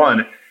first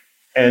one.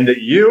 And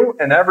you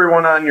and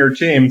everyone on your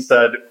team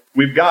said,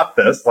 we've got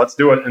this. Let's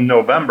do it in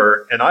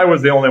November. And I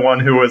was the only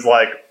one who was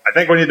like, I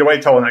think we need to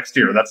wait till next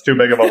year. That's too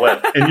big of a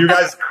lift. And you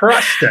guys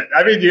crushed it.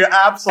 I mean, you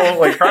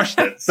absolutely crushed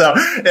it. So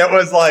it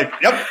was like,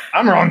 yep,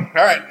 I'm wrong.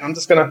 All right, I'm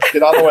just going to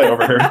get out of the way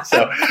over here.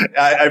 So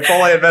I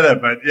fully admit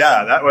it. But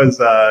yeah, that was,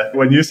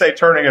 when you say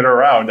turning it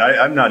around,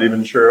 I'm not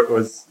even sure it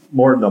was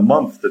more than a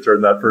month to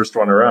turn that first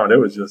one around. It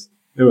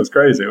was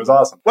crazy. It was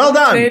awesome. Well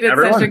done, they did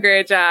everyone. Such a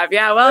great job.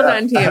 Yeah, well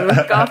done, team.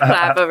 Golf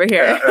clap over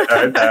here.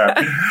 Right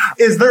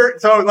there.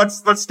 So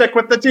let's stick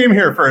with the team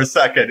here for a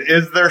second.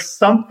 Is there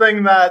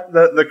something that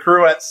the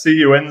crew at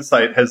CU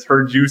Insight has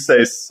heard you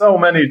say so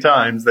many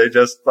times, they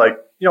just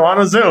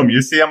on a Zoom,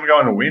 you see them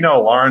going, we know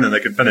Lauren, and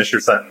they can finish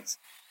your sentence?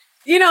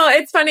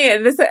 It's funny.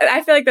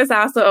 I feel like this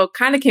also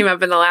kind of came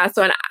up in the last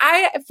one.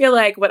 I feel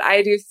like what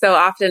I do so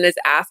often is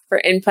ask for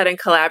input and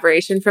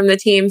collaboration from the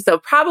team. So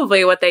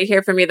probably what they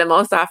hear from me the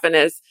most often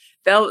is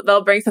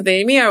they'll bring something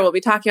to me, or we'll be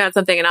talking about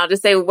something and I'll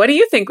just say, what do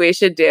you think we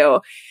should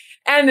do?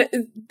 And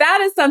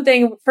that is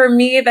something for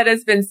me that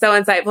has been so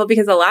insightful,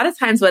 because a lot of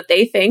times what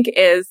they think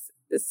is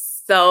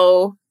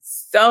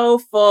so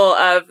full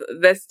of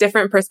this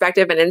different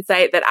perspective and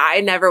insight that I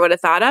never would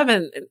have thought of.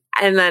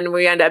 And then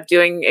we end up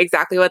doing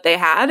exactly what they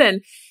had.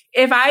 And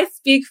if I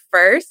speak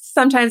first,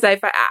 sometimes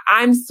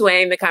I'm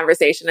swaying the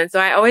conversation. And so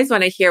I always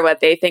want to hear what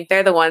they think.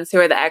 They're the ones who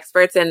are the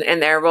experts in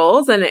their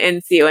roles and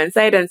in CU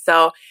Insight. And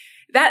so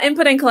that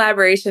input and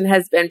collaboration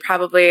has been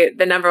probably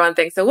the number one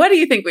thing. So what do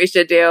you think we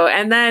should do?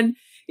 And then,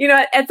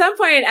 at some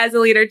point as a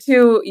leader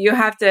too, you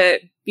have to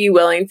be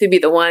willing to be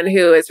the one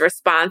who is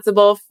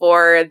responsible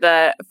for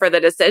the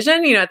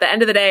decision. At the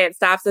end of the day, it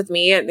stops with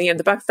me, and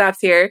the buck stops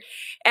here.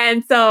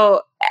 And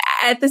so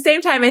at the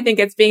same time, I think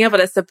it's being able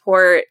to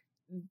support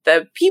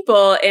the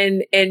people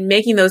in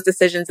making those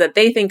decisions that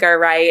they think are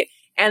right.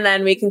 And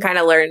then we can kind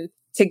of learn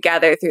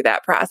together through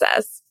that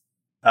process.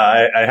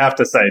 I have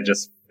to say,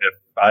 just if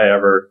I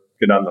ever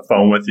get on the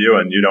phone with you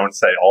and you don't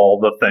say all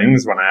the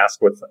things when I ask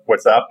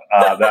what's up,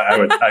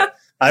 that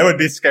I would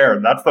be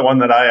scared. That's the one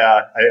that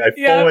I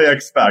fully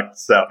expect.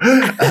 So, be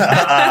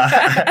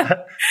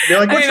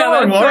like, what's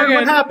wrong, Lauren?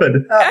 What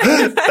happened? So,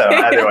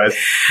 anyways,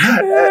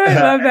 I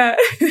love that.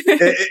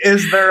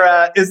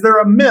 Is there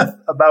a myth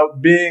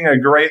about being a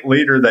great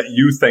leader that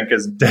you think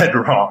is dead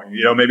wrong?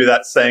 Maybe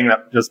that saying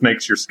that just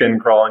makes your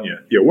skin crawl and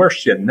you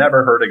wish you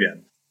never heard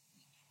again.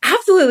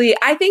 Absolutely.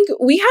 I think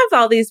we have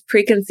all these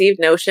preconceived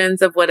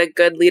notions of what a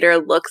good leader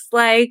looks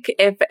like.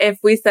 If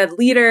we said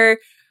leader,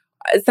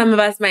 some of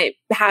us might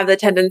have the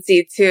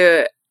tendency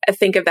to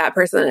think of that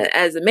person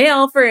as a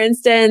male, for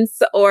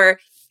instance, or,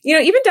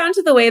 even down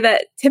to the way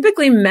that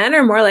typically men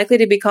are more likely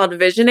to be called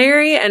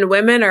visionary and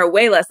women are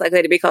way less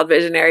likely to be called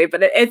visionary,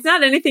 but it's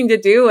not anything to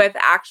do with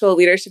actual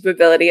leadership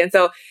ability. And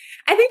so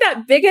I think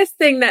that biggest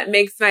thing that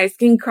makes my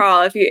skin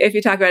crawl, if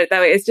you talk about it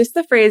that way, is just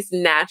the phrase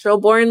natural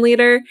born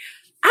leader.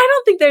 I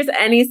don't think there's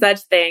any such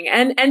thing.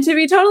 And to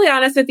be totally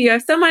honest with you,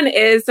 if someone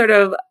is sort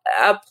of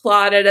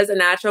applauded as a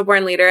natural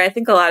born leader, I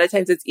think a lot of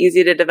times it's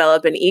easy to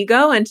develop an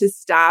ego and to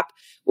stop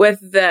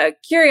with the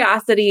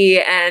curiosity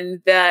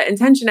and the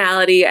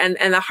intentionality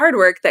and the hard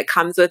work that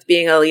comes with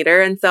being a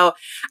leader. And so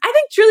I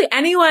think truly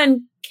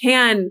anyone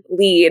can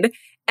lead.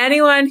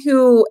 Anyone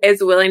who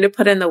is willing to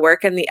put in the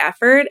work and the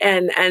effort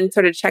and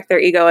sort of check their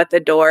ego at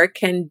the door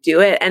can do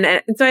it.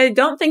 And so I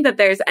don't think that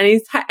there's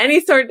any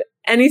sort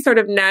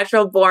of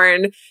natural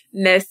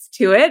bornness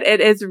to it. It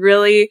is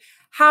really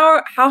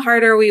how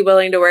hard are we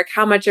willing to work?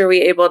 How much are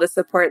we able to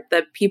support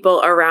the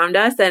people around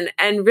us?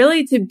 And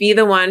really to be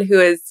the one who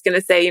is going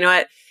to say, you know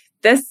what,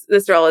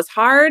 this role is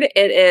hard.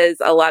 It is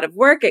a lot of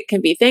work. It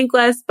can be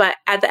thankless, but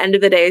at the end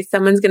of the day,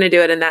 someone's going to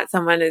do it. And that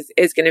someone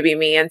is going to be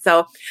me. And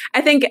so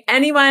I think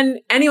anyone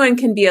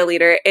can be a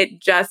leader. It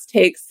just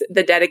takes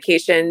the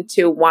dedication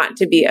to want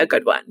to be a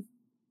good one.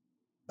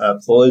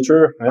 Absolutely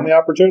true. And the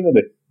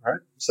opportunity. All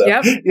right. So,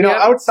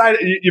 outside,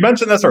 you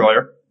mentioned this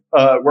earlier,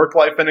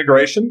 work-life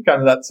integration,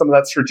 kind of some of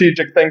that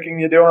strategic thinking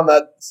you do on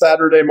that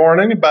Saturday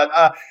morning. But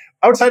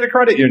outside of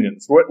credit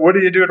unions, what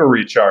do you do to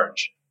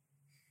recharge?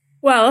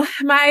 Well,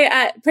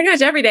 my pretty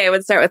much every day I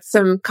would start with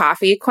some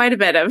coffee, quite a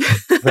bit of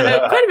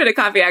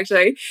coffee,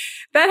 actually.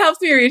 That helps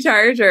me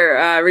recharge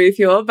or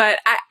refuel. But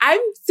I'm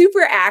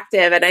super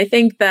active, and I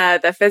think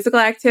the physical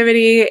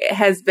activity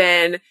has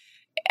been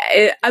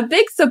a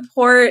big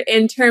support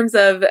in terms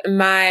of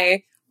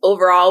my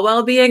overall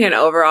well-being and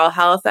overall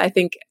health. I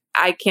think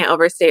I can't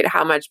overstate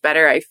how much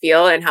better I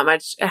feel and how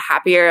much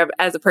happier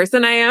as a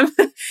person I am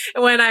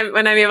when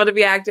I'm able to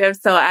be active.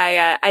 So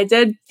I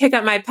did pick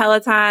up my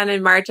Peloton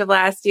in March of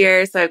last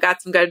year. So I've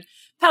got some good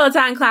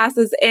Peloton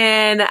classes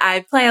in.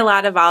 I play a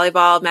lot of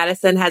volleyball.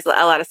 Madison has a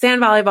lot of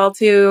sand volleyball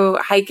too,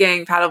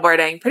 hiking,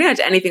 paddleboarding, pretty much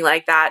anything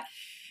like that.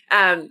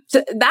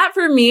 So that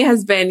for me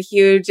has been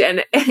huge.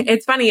 And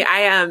it's funny,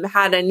 I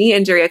had a knee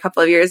injury a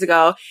couple of years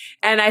ago.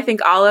 And I think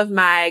all of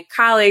my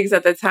colleagues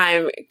at the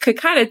time could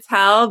kind of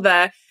tell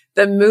the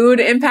mood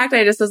impact.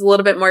 I just was a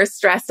little bit more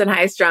stressed and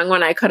high strung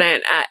when I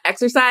couldn't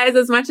exercise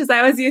as much as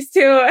I was used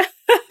to.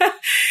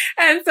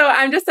 And so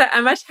I'm just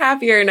a much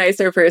happier,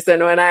 nicer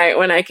person when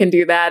I can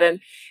do that. And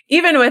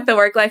even with the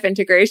work-life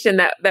integration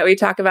that we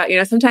talk about,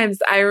 sometimes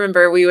I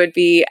remember we would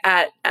be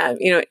at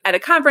a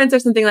conference or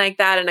something like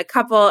that, and a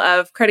couple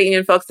of credit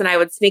union folks and I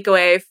would sneak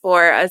away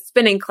for a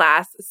spinning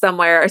class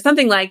somewhere or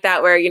something like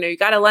that, where, you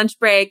got a lunch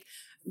break,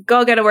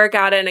 go get a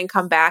workout in and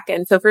come back.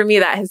 And so for me,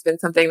 that has been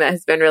something that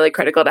has been really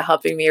critical to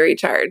helping me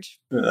recharge.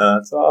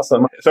 That's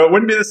awesome. So it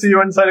wouldn't be the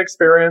CU Insight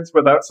experience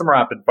without some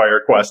rapid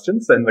fire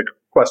questions. And the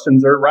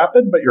questions are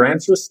rapid, but your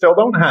answers still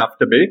don't have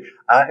to be.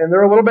 And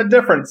they're a little bit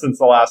different since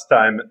the last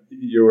time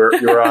you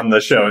were on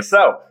the show.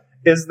 So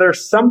is there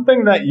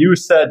something that you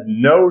said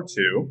no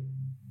to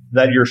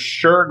that you're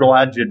sure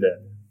glad you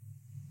did?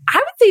 I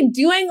would say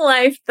doing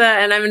life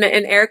and I'm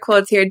in air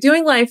quotes here,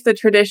 doing life the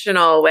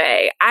traditional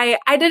way.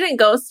 I didn't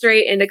go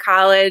straight into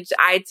college.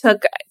 I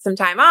took some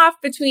time off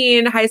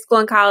between high school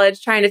and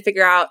college trying to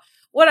figure out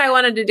what I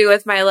wanted to do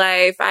with my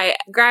life. I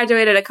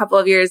graduated a couple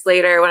of years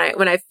later.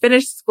 When I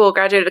finished school,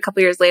 graduated a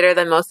couple of years later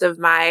than most of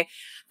my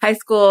high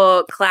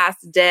school class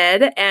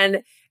did.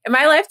 And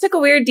my life took a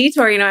weird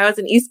detour. I was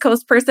an East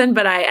Coast person,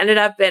 but I ended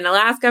up in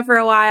Alaska for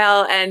a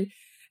while, and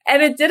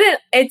it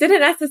didn't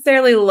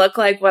necessarily look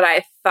like what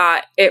I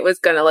thought it was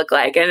going to look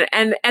like.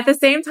 And at the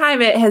same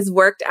time, it has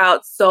worked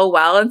out so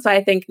well. And so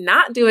I think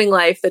not doing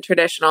life the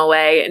traditional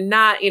way and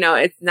not,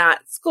 it's not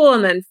school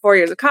and then 4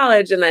 years of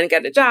college and then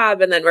get a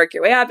job and then work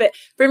your way up.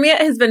 For me,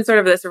 it has been sort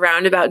of this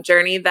roundabout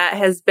journey that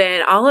has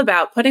been all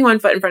about putting one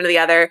foot in front of the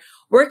other,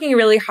 working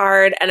really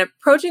hard and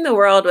approaching the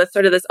world with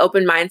sort of this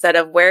open mindset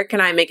of where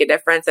can I make a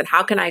difference and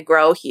how can I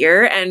grow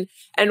here? And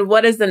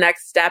what is the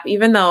next step,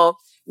 even though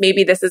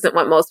maybe this isn't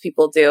what most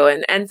people do.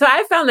 And so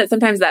I found that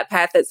sometimes that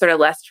path that's sort of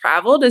less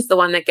traveled is the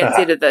one that gets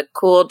you to the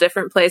cool,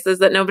 different places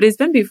that nobody's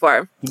been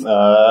before.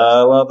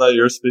 I love that.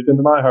 You're speaking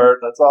to my heart.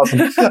 That's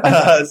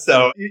awesome.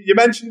 So you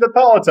mentioned the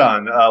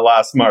Peloton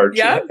last March.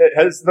 Yeah.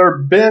 Has there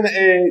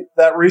been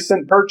that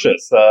recent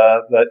purchase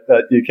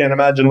that you can't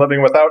imagine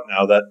living without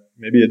now that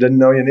maybe you didn't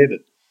know you needed?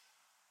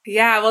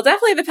 Yeah, well,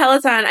 definitely the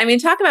Peloton. I mean,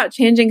 talk about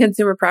changing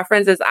consumer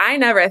preferences. I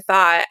never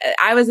thought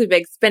I was a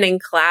big spinning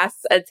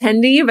class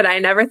attendee, but I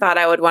never thought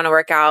I would want to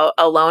work out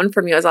alone.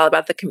 For me, it was all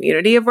about the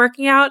community of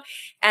working out.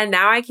 And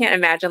now I can't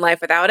imagine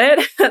life without it.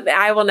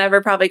 I will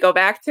never probably go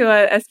back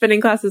to a spinning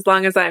class as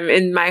long as I'm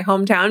in my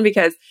hometown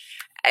because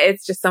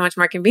it's just so much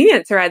more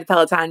convenient to ride the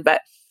Peloton.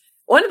 But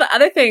One of the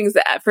other things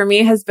that for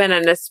me has been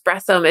an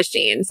espresso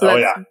machine. So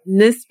that's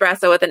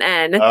Nespresso with an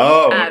N.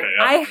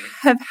 I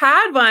have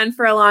had one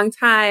for a long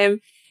time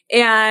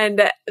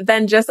and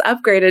then just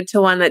upgraded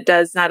to one that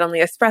does not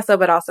only espresso,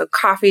 but also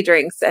coffee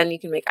drinks, and you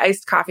can make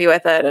iced coffee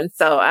with it. And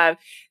so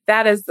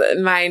that is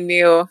my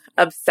new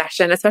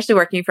obsession, especially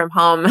working from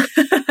home.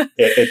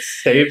 It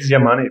saves you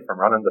money from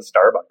running to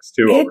Starbucks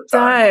too over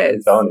time.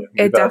 It does.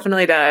 It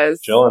definitely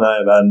does. Jill and I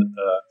have been,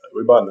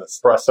 we bought an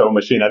espresso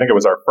machine. I think it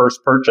was our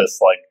first purchase,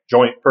 like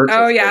joint purchase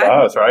for the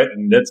house, right?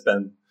 And it's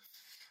been,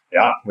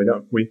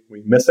 we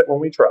miss it when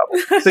we travel.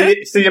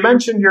 So you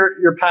mentioned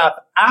your path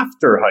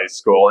after high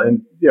school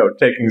and,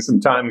 taking some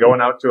time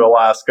going out to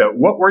Alaska.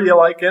 What were you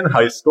like in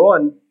high school?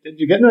 And did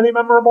you get in any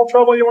memorable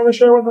trouble you want to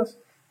share with us?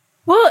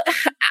 Well,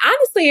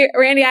 honestly,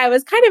 Randy, I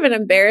was kind of an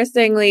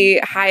embarrassingly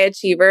high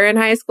achiever in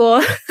high school.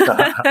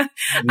 I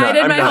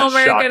did my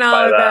homework and all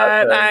of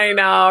that. I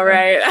know,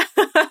 right?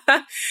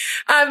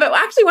 But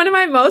actually, one of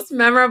my most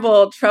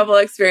memorable trouble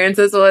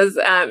experiences was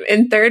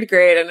in third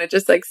grade, and it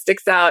just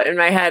sticks out in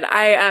my head.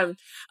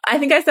 I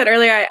think I said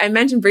earlier, I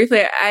mentioned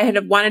briefly, I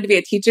had wanted to be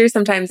a teacher.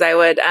 Sometimes I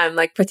would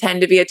pretend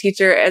to be a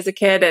teacher as a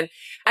kid, and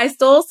I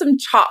stole some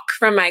chalk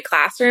from my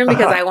classroom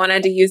because I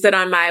wanted to use it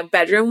on my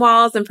bedroom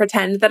walls and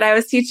pretend that I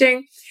was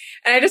teaching.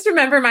 And I just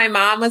remember my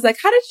mom was like,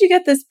 "How did you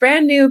get this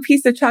brand new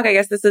piece of chalk?" I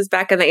guess this is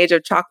back in the age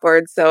of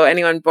chalkboards. So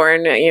anyone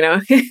born,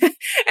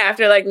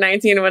 after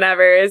 19 or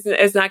whatever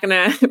is not going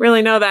to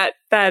really know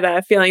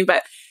that feeling.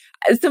 But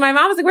so my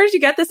mom was like, "Where did you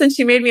get this?" And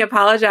she made me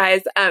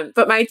apologize.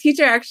 But my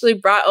teacher actually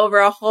brought over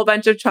a whole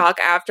bunch of chalk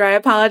after I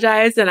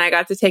apologized, and I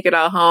got to take it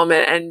all home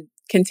and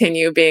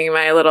continue being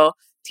my little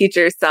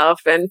teacher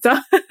self. And so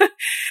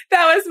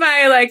that was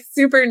my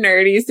super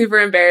nerdy, super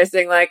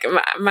embarrassing,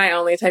 my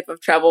only type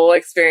of trouble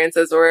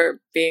experiences were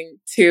being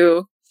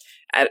too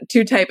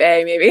type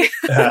A, maybe.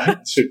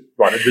 She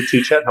wanted to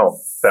teach at home.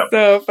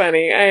 So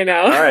funny. I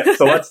know. All right.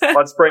 So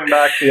let's bring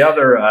back the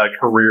other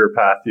career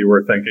path you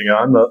were thinking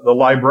on, the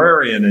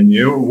librarian in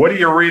you. What are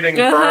you reading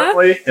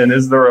currently? And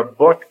is there a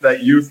book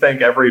that you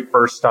think every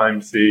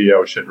first-time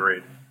CEO should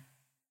read?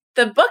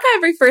 The book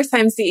every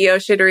first-time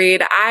CEO should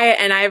read,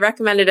 I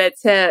recommended it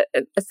to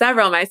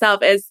several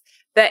myself, is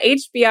the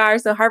HBR,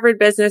 so Harvard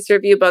Business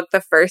Review book, The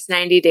First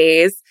 90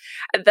 Days.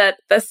 The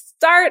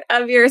start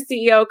of your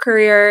CEO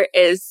career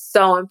is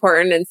so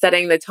important in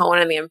setting the tone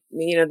and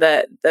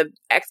the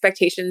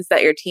expectations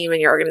that your team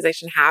and your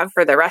organization have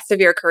for the rest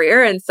of your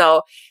career. And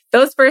so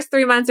those first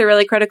 3 months are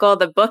really critical.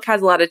 The book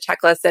has a lot of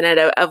checklists in it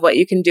of what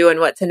you can do and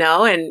what to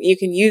know, and you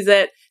can use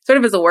it sort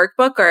of as a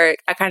workbook or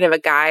a kind of a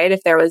guide.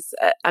 If there was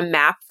a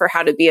map for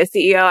how to be a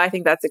CEO, I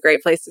think that's a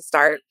great place to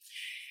start.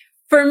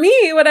 For me,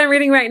 what I'm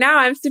reading right now,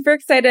 I'm super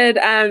excited.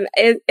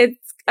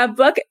 It's a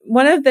book,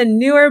 one of the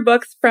newer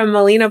books from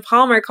Melina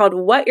Palmer called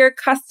What Your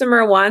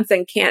Customer Wants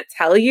and Can't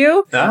Tell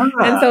You.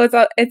 And so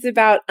it's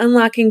about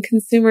unlocking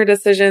consumer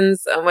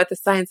decisions with the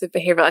science of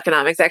behavioral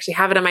economics. I actually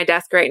have it on my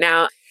desk right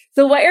now.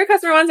 So What Your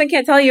Customer Wants and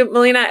Can't Tell You,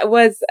 Melina,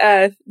 was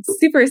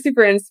super,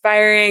 super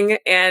inspiring.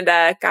 And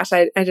gosh,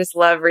 I just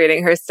love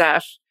reading her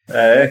stuff.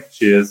 Hey,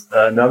 she is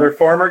another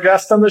former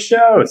guest on the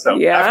show.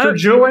 So after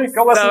Julie,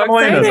 go listen to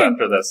Melina's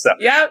after this. So,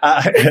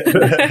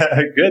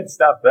 good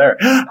stuff there.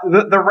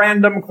 The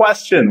random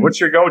question, what's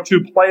your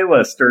go-to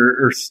playlist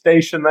or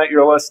station that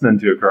you're listening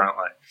to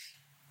currently?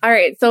 All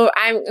right. So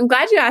I'm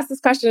glad you asked this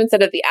question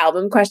instead of the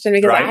album question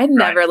because I had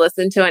never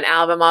listened to an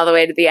album all the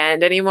way to the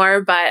end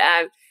anymore.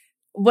 But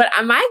what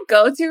my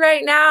go-to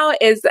right now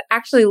is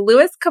actually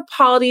Louis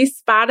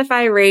Capaldi's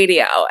Spotify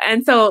Radio.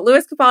 And so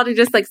Louis Capaldi,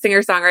 just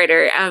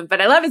singer-songwriter,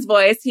 but I love his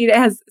voice. He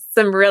has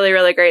some really,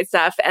 really great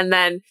stuff. And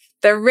then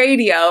the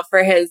radio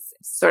for his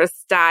sort of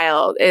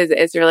style is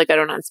a really good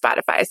one on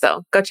Spotify.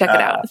 So go check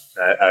it out.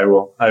 I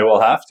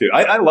will have to.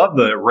 I love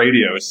the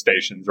radio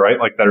stations, right?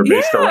 That are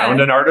based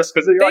around an artist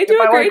because if I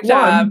like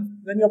one,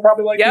 then you'll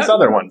probably like these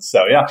other ones.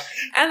 So yeah.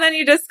 And then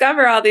you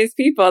discover all these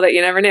people that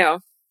you never knew.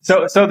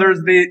 So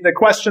there's the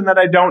question that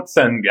I don't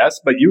send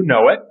guests, but you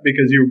know it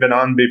because you've been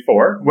on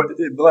before.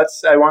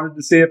 I wanted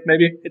to see if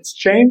maybe it's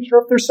changed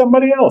or if there's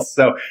somebody else.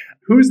 So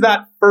who's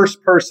that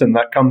first person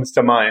that comes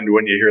to mind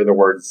when you hear the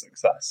word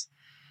success?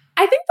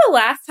 I think the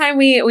last time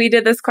we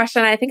did this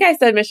question, I think I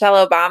said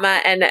Michelle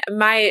Obama, and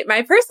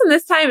my person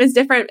this time is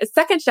different. A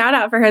second shout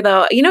out for her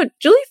though.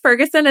 Julie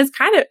Ferguson is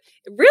kind of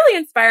really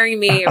inspiring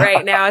me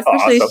right now,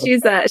 especially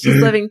awesome.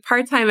 She's living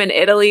part-time in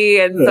Italy.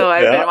 And so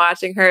I've been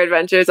watching her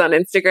adventures on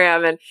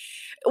Instagram. And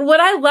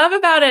what I love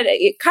about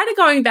it kind of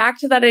going back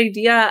to that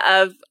idea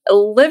of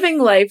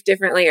living life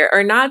differently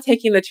or not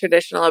taking the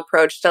traditional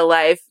approach to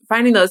life,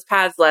 finding those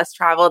paths less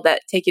traveled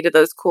that take you to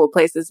those cool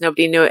places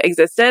nobody knew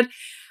existed.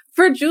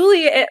 For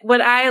Julie,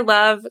 what I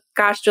love,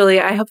 gosh, Julie,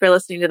 I hope you're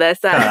listening to this.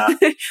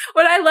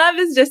 What I love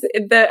is just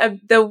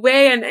the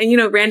way,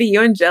 and Randy,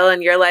 you and Jill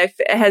in your life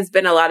has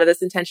been a lot of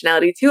this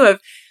intentionality too of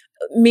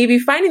maybe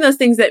finding those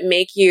things that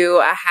make you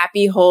a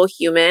happy, whole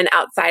human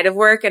outside of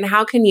work, and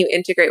how can you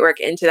integrate work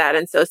into that?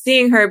 And so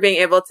seeing her being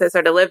able to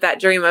sort of live that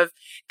dream of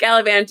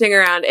gallivanting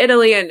around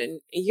Italy and in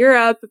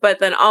Europe, but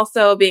then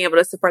also being able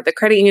to support the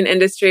credit union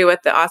industry with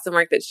the awesome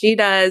work that she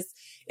does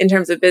in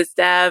terms of biz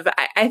dev.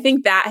 I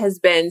think that has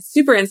been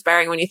super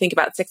inspiring when you think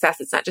about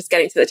success. It's not just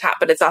getting to the top,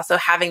 but it's also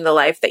having the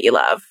life that you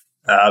love.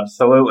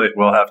 Absolutely.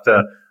 We'll have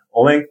to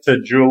link to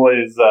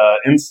Julie's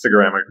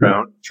Instagram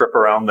account, Trip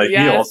Around the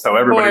Heel, so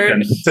everybody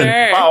can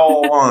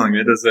follow along.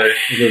 It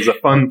is a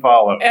fun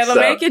follow. It'll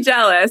make you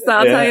jealous,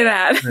 I'll tell you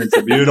that. It's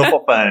a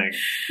beautiful thing.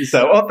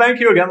 So, well, thank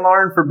you again,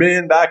 Lauren, for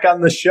being back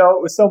on the show.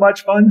 It was so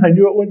much fun. I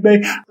knew it would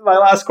be. My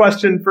last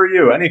question for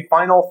you. Any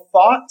final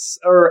thoughts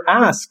or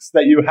asks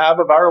that you have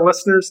of our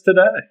listeners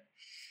today?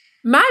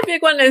 My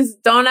big one is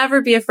don't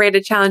ever be afraid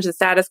to challenge the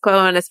status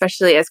quo. And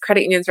especially as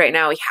credit unions right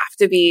now, we have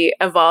to be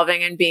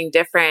evolving and being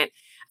different.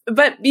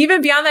 But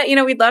even beyond that,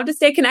 we'd love to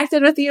stay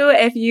connected with you.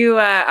 If you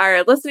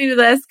are listening to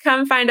this,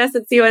 come find us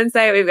at CU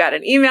Insight. We've got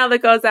an email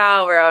that goes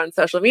out. We're on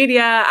social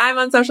media. I'm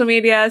on social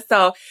media.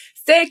 So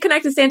stay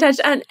connected, stay in touch,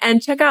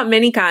 and check out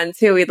MiniCon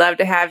too. We'd love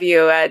to have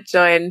you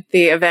join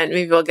the event.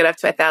 Maybe we'll get up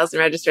to 1,000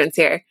 registrants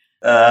here.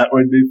 That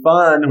would be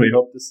fun. We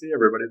hope to see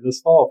everybody this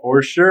fall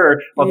for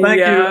sure. Well, thank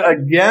you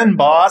again,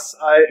 boss.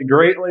 I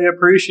greatly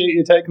appreciate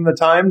you taking the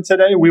time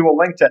today. We will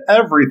link to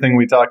everything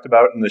we talked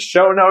about in the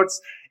show notes.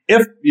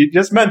 If you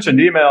just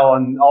mentioned email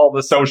and all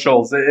the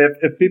socials,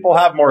 if people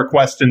have more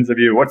questions of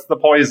you, what's the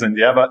poison? Do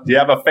you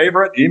have a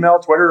favorite? Email,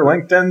 Twitter,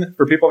 LinkedIn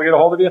for people to get a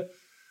hold of you?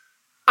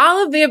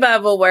 All of the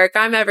above will work.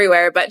 I'm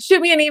everywhere, but shoot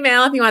me an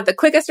email if you want the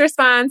quickest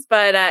response.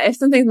 But if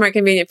something's more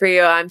convenient for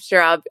you, I'm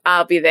sure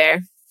I'll be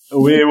there.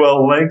 We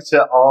will link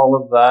to all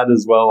of that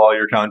as well, all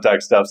your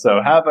contact stuff.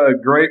 So have a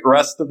great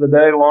rest of the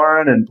day,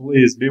 Lauren, and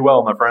please be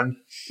well, my friend.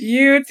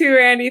 You too,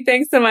 Randy.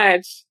 Thanks so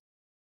much.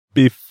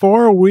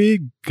 Before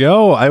we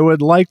go, I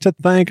would like to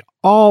thank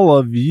all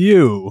of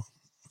you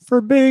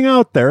for being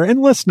out there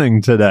and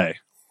listening today.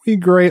 We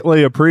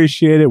greatly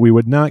appreciate it. We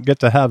would not get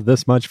to have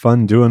this much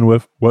fun doing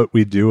with what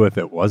we do if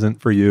it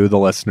wasn't for you, the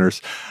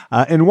listeners.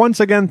 And once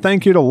again,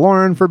 thank you to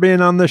Lauren for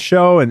being on the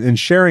show and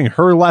sharing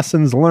her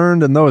lessons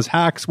learned and those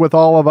hacks with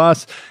all of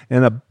us.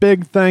 And a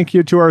big thank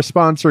you to our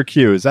sponsor,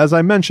 Q's. As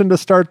I mentioned to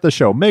start the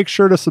show, make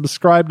sure to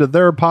subscribe to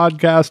their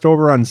podcast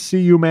over on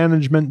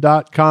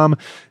cumanagement.com.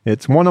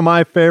 It's one of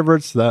my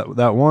favorites,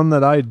 that one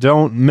that I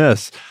don't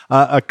miss.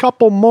 A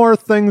couple more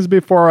things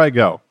before I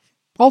go.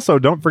 Also,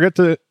 don't forget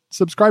to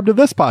subscribe to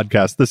this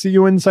podcast, the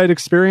CU Insight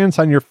Experience,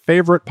 on your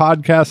favorite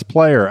podcast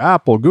player,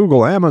 Apple,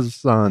 Google,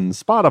 Amazon,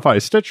 Spotify,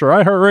 Stitcher,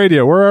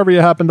 iHeartRadio, wherever you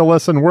happen to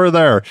listen, we're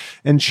there.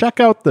 And check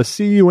out the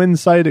CU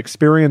Insight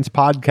Experience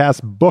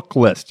podcast book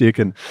list. You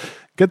can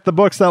get the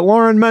books that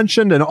Lauren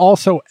mentioned and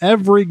also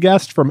every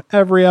guest from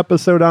every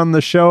episode on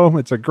the show.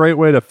 It's a great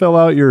way to fill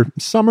out your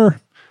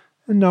summer.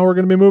 And now we're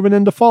going to be moving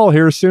into fall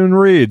here soon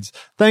reads.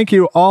 Thank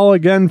you all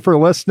again for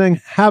listening.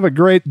 Have a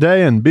great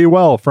day and be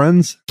well,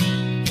 friends.